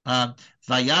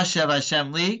 Vayashav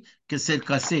Hashem li kasid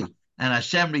kasi, and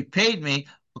Hashem repaid me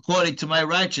according to my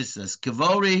righteousness.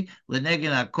 Kavori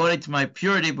lenegin, according to my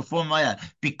purity before my eye,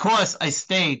 because I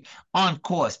stayed on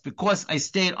course, because I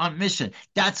stayed on mission.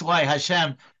 That's why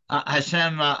Hashem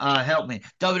help me.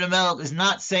 David HaMelech is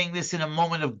not saying this in a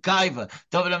moment of gaiva.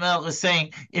 David HaMelech is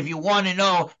saying, if you want to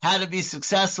know how to be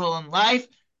successful in life,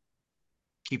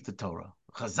 keep the Torah.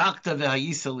 Chazakta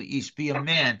v'hayisa le'ish. Be a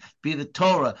man. Be the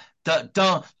Torah. Don't.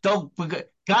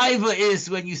 Gaiva is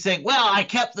when you say, well, I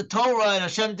kept the Torah and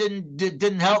Hashem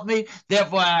didn't help me,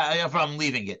 therefore I'm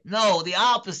leaving it. No, the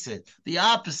opposite. The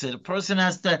opposite. A person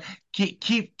has to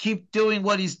keep doing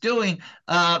what he's doing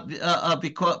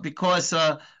because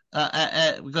of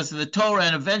the Torah,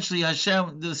 and eventually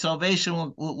Hashem, the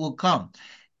salvation will come.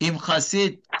 Im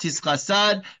chasid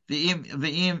tischasad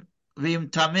v'im Vim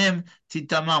tamim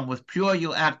titamam. With pure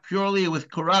you act purely, with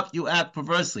corrupt you act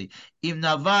perversely. Im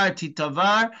navar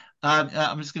titavar.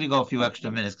 I'm just going to go a few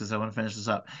extra minutes because I want to finish this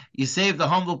up. You save the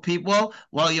humble people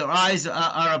while your eyes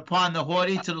are upon the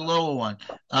haughty to the lower one.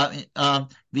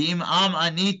 V'im am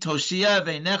ani toshia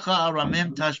ve'necha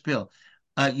aramim tashpil.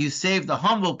 You save the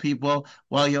humble people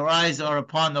while your eyes are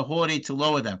upon the haughty to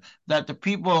lower them. That the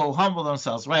people who humble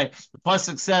themselves, right? The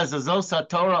pasuk says, "Azosa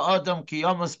Torah Adam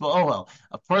kiyamus ba'ohel."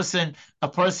 A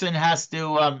person has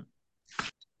to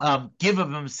give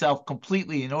of himself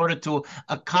completely in order to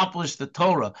accomplish the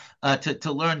Torah,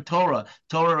 to learn Torah.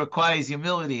 Torah requires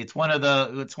humility. It's one of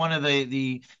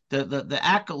the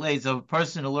accolades of a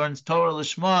person who learns Torah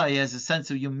Lishma. He has a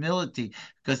sense of humility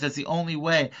because that's the only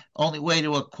way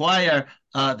to acquire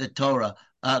the Torah.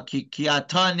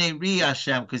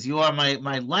 Because you are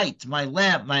my light, my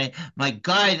lamp, my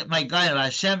guide,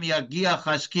 Hashem Yagia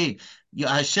Chashki.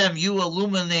 Hashem, you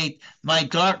illuminate my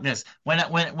darkness. When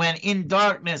in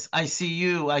darkness I see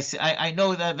you, I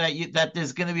know that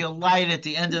there's going to be a light at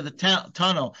the end of the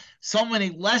tunnel. So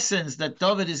many lessons that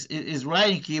David is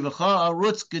writing. He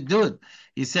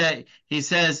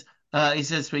says,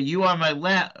 for you are my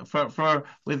lamp. For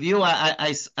with you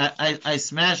I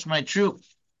smash my troop.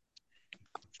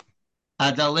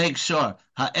 Adaleg Shor.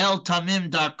 Ha'el tamim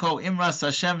darko imras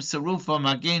Hashem serufa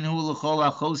magen hu l'chol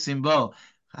achosim bo.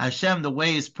 Hashem, the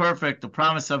way is perfect. The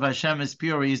promise of Hashem is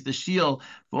pure. He is the shield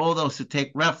for all those who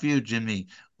take refuge in me.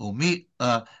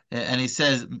 And he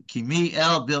says, Kimi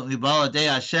el bil mibaladei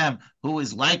Hashem, who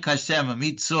is like Hashem, a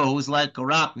mitzur, who is like a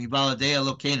rock, mibaladei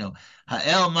Elokeinu.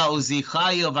 Ha'el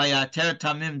ma'uzichayu vayater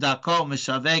tamim dako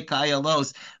mishavei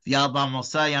ka'ayalos v'yalbam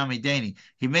mosai amideni.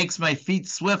 He makes my feet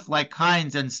swift like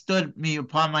hinds and stood me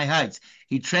upon my heights.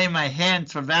 He trained my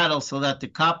hands for battle so that the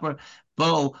copper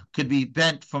bow could be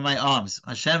bent for my arms.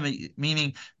 Hashem,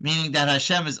 meaning that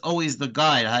Hashem is always the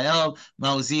guide. Ha'el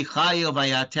ma'uzi chayu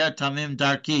vayater tamim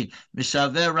darki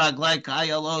mishaver raglai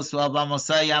ka'ayalos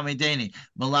v'albamosai yamideni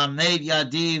melamed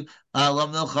yadiv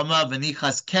lamilchama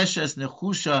v'nichas keshes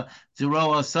nechusha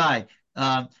zero osai.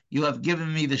 You have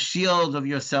given me the shield of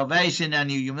your salvation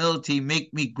and your humility.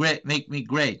 Make me great. Make me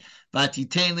great.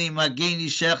 Vatiteni mageni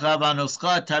shecha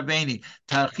vanoscha tarbeni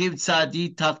tarchiv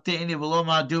tzadi tachteni v'lo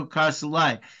ma'adu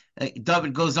karsulai.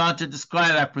 David goes on to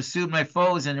describe, I pursued my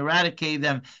foes and eradicated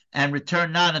them and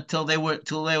returned not until they were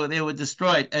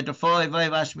destroyed. I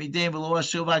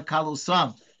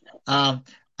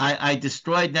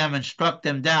destroyed them and struck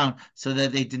them down so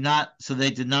that they did not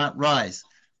rise.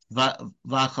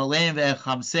 V'achalem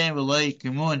ve'echamsem v'lo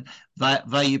yikimun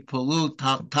v'yipolu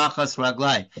tachas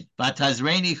raglai.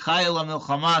 V'tazreini chayil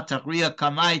ha'milchama tachriya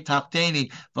kamai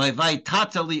tachteni v'yvai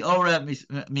tatali ora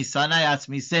misanai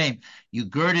atzmisem. You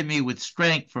girded me with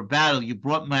strength for battle. You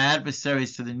brought my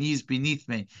adversaries to the knees beneath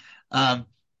me. Yishu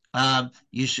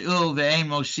ve'ein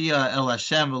Moshia el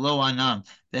Hashem v'lo anam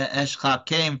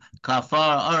ve'eshchakem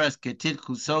kafar ares ketit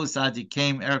kusos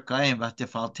adikem erkaim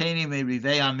v'tefalteni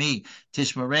me'rivei ami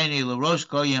tishmareni l'rosh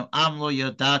koyim amlo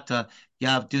yodata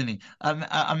yavduni.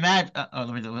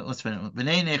 Let's finish.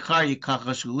 B'nei nechar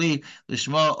yikachashu li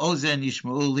l'shmo ozen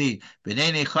yishma'u li.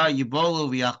 B'nei nechar yibolu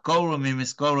v'yachkoru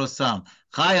mimiskoro sam.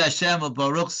 Chai Hashem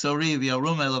v'baruch sori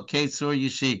v'yarum elokei sur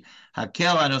yishi.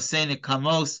 Hakel anosei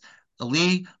nekamos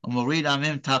Ali umorid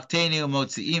amim tachteni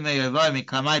umotziim me'yavai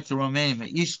mikamai t'romein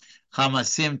me'ish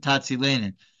chamasim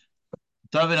tatzilenen.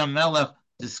 David HaMelech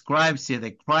describes here, they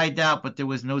cried out, but there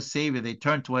was no savior. They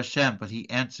turned to Hashem, but he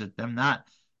answered them not.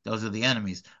 Those are the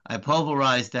enemies. I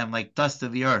pulverized them like dust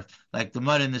of the earth, like the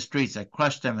mud in the streets. I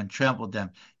crushed them and trampled them.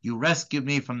 You rescued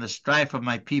me from the strife of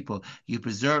my people. You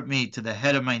preserved me to the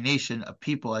head of my nation, a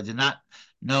people I did not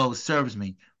know serves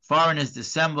me. Foreigners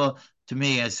dissemble to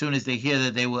me as soon as they hear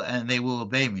that they will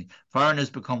obey me. Foreigners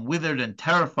become withered and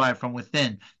terrified from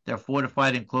within their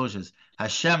fortified enclosures.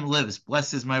 Hashem lives.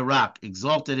 Blessed is my rock.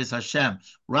 Exalted is Hashem,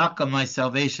 rock of my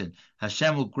salvation.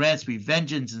 Hashem who grants me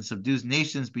vengeance and subdues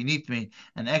nations beneath me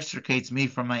and extricates me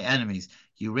from my enemies.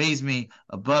 You raise me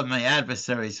above my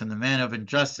adversaries from the man of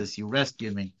injustice. You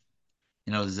rescue me.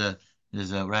 You know,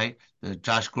 there's a right, the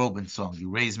Josh Groban song. You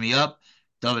raise me up.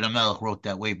 David HaMelech wrote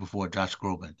that way before Josh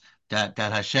Groban. That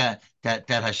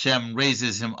Hashem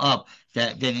raises him up.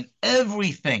 That in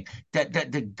everything, that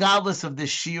the godless of the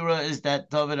Shira is that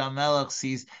David HaMelech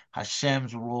sees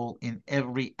Hashem's role in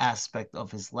every aspect of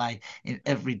his life, in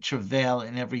every travail,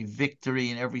 in every victory,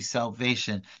 in every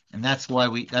salvation, and that's why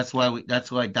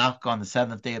Dafka on the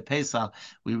seventh day of Pesach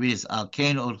we read Al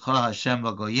Kain Odcha Hashem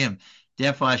Bagoyim.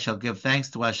 Therefore I shall give thanks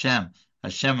to Hashem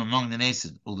among the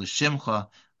nations. Ulashimcha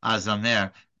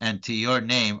Azamer. And to your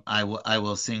name I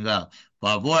will sing out.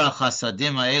 V'avor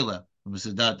chasadim ha'ela,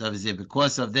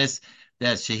 Because of this,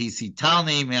 that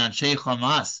Shehisitalni me'anshei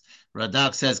Hamas.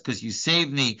 Radak says, because you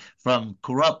saved me from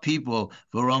corrupt people,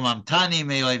 v'romamtani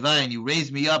me'oivai, and you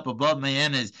raised me up above my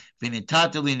enemies,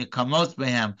 v'nitatali nekamos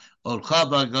behem, olcha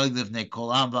b'agogliv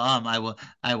nekolam va'am.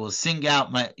 I will sing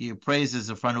out your praises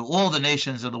in front of all the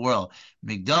nations of the world.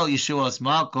 Migdal Yeshua's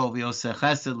malko v'yoseh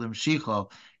chesed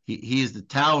limshicho. He is the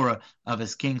tower of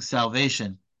his king's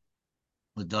salvation.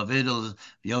 With David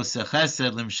Yosef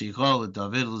Chesed Limshicho, with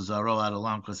David Zaro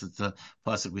Adolam, because it's a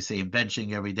pasuk we say in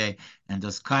benching every day, and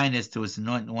does kindness to his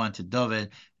anointed one, to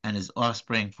David and his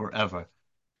offspring forever.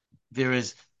 There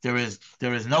is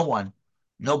no one,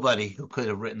 nobody who could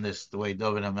have written this the way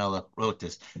David HaMelech wrote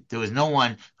this. There was no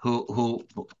one who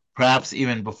perhaps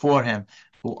even before him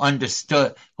who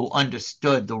understood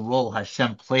the role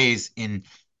Hashem plays in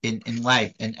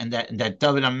life, and that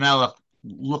David HaMelech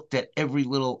looked at every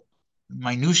little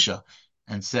minutia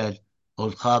and said,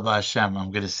 Odcha Hashem,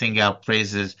 I'm going to sing out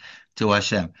praises to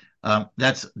Hashem.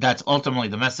 That's ultimately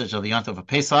the message of the Yontif of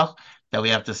Pesach, that we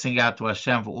have to sing out to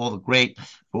Hashem for all the great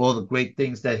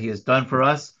things that He has done for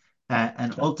us,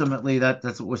 and ultimately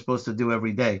that's what we're supposed to do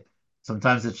every day.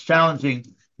 Sometimes it's challenging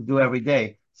to do every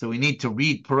day, so we need to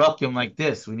read Parakim like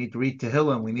this. We need to read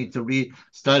Tehillim. We need to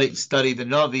study the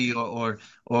Navi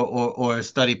or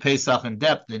study Pesach in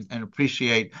depth and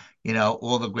appreciate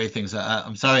all the great things.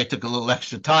 I'm sorry I took a little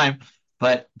extra time,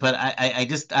 but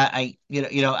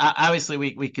obviously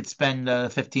we could spend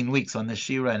 15 weeks on this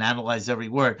Shira and analyze every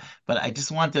word, but I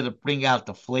just wanted to bring out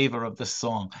the flavor of the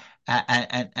song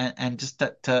and just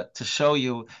to show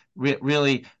you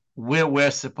really where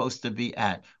we're supposed to be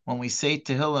at. When we say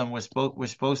Tehillim, we're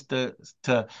supposed to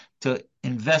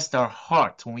invest our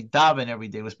hearts. When we daven every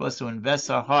day, we're supposed to invest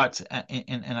our hearts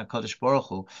in HaKadosh Baruch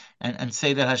Hu and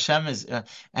say that Hashem is,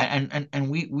 and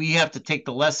we have to take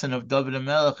the lesson of David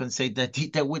HaMelech and say that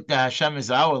Hashem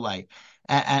is our light.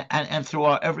 And through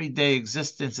our everyday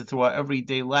existence and through our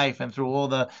everyday life and through all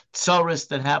the tsaris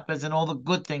that happens and all the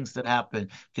good things that happen.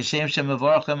 Just like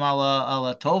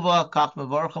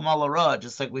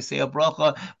we say a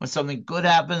bracha when something good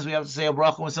happens, we have to say a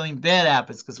bracha when something bad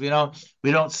happens, because we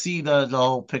don't see the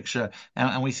whole picture.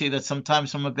 And we see that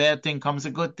sometimes from a bad thing comes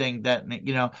a good thing, that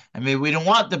and maybe we don't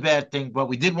want the bad thing, but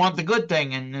we did want the good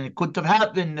thing, and it couldn't have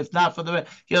happened if not for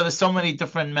there's so many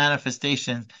different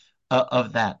manifestations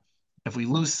of that. If we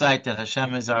lose sight that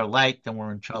Hashem is our light, then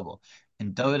we're in trouble.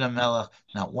 And David HaMelech,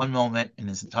 not one moment in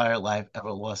his entire life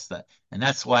ever lost that. And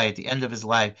that's why at the end of his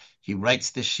life, he writes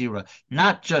this Shira,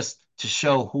 not just to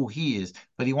show who he is,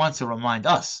 but he wants to remind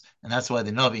us. And that's why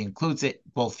the Navi includes it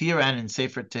both here and in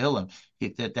Sefer Tehillim,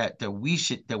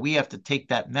 that we have to take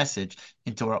that message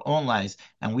into our own lives,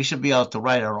 and we should be able to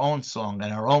write our own song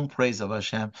and our own praise of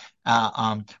Hashem.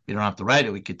 We don't have to write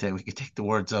it. We could take the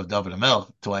words of David HaMelech,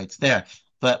 that's why it's there.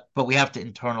 But we have to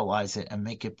internalize it and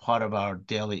make it part of our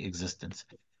daily existence.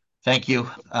 Thank you.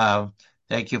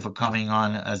 Thank you for coming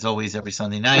on, as always, every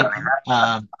Sunday night.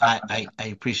 I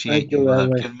appreciate you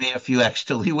giving me a few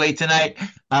extra leeway tonight.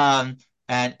 And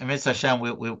Mitzvah Hashem,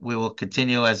 we will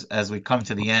continue as we come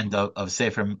to the end of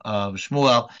Sefer of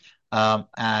Shmuel,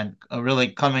 and really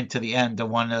coming to the end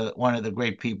of one of the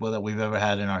great people that we've ever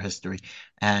had in our history.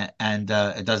 And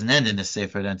it doesn't end in this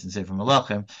Sefer; it ends in Sefer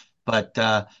Melachim.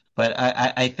 But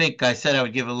I think I said I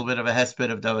would give a little bit of a hesped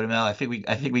of David HaMelech.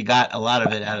 I think we got a lot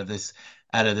of it out of this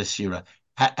Shira.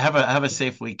 Have a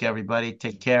safe week, everybody.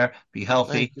 Take care, be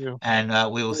healthy,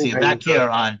 and we will see you back here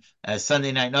on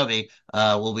Sunday Night Navi.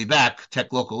 We'll be back.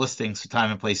 Check local listings for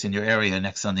time and place in your area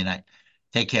next Sunday night.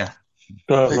 Take care.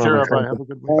 Take care, Rabbi. Have a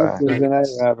good week. Good night,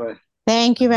 Rabbi. Thank you.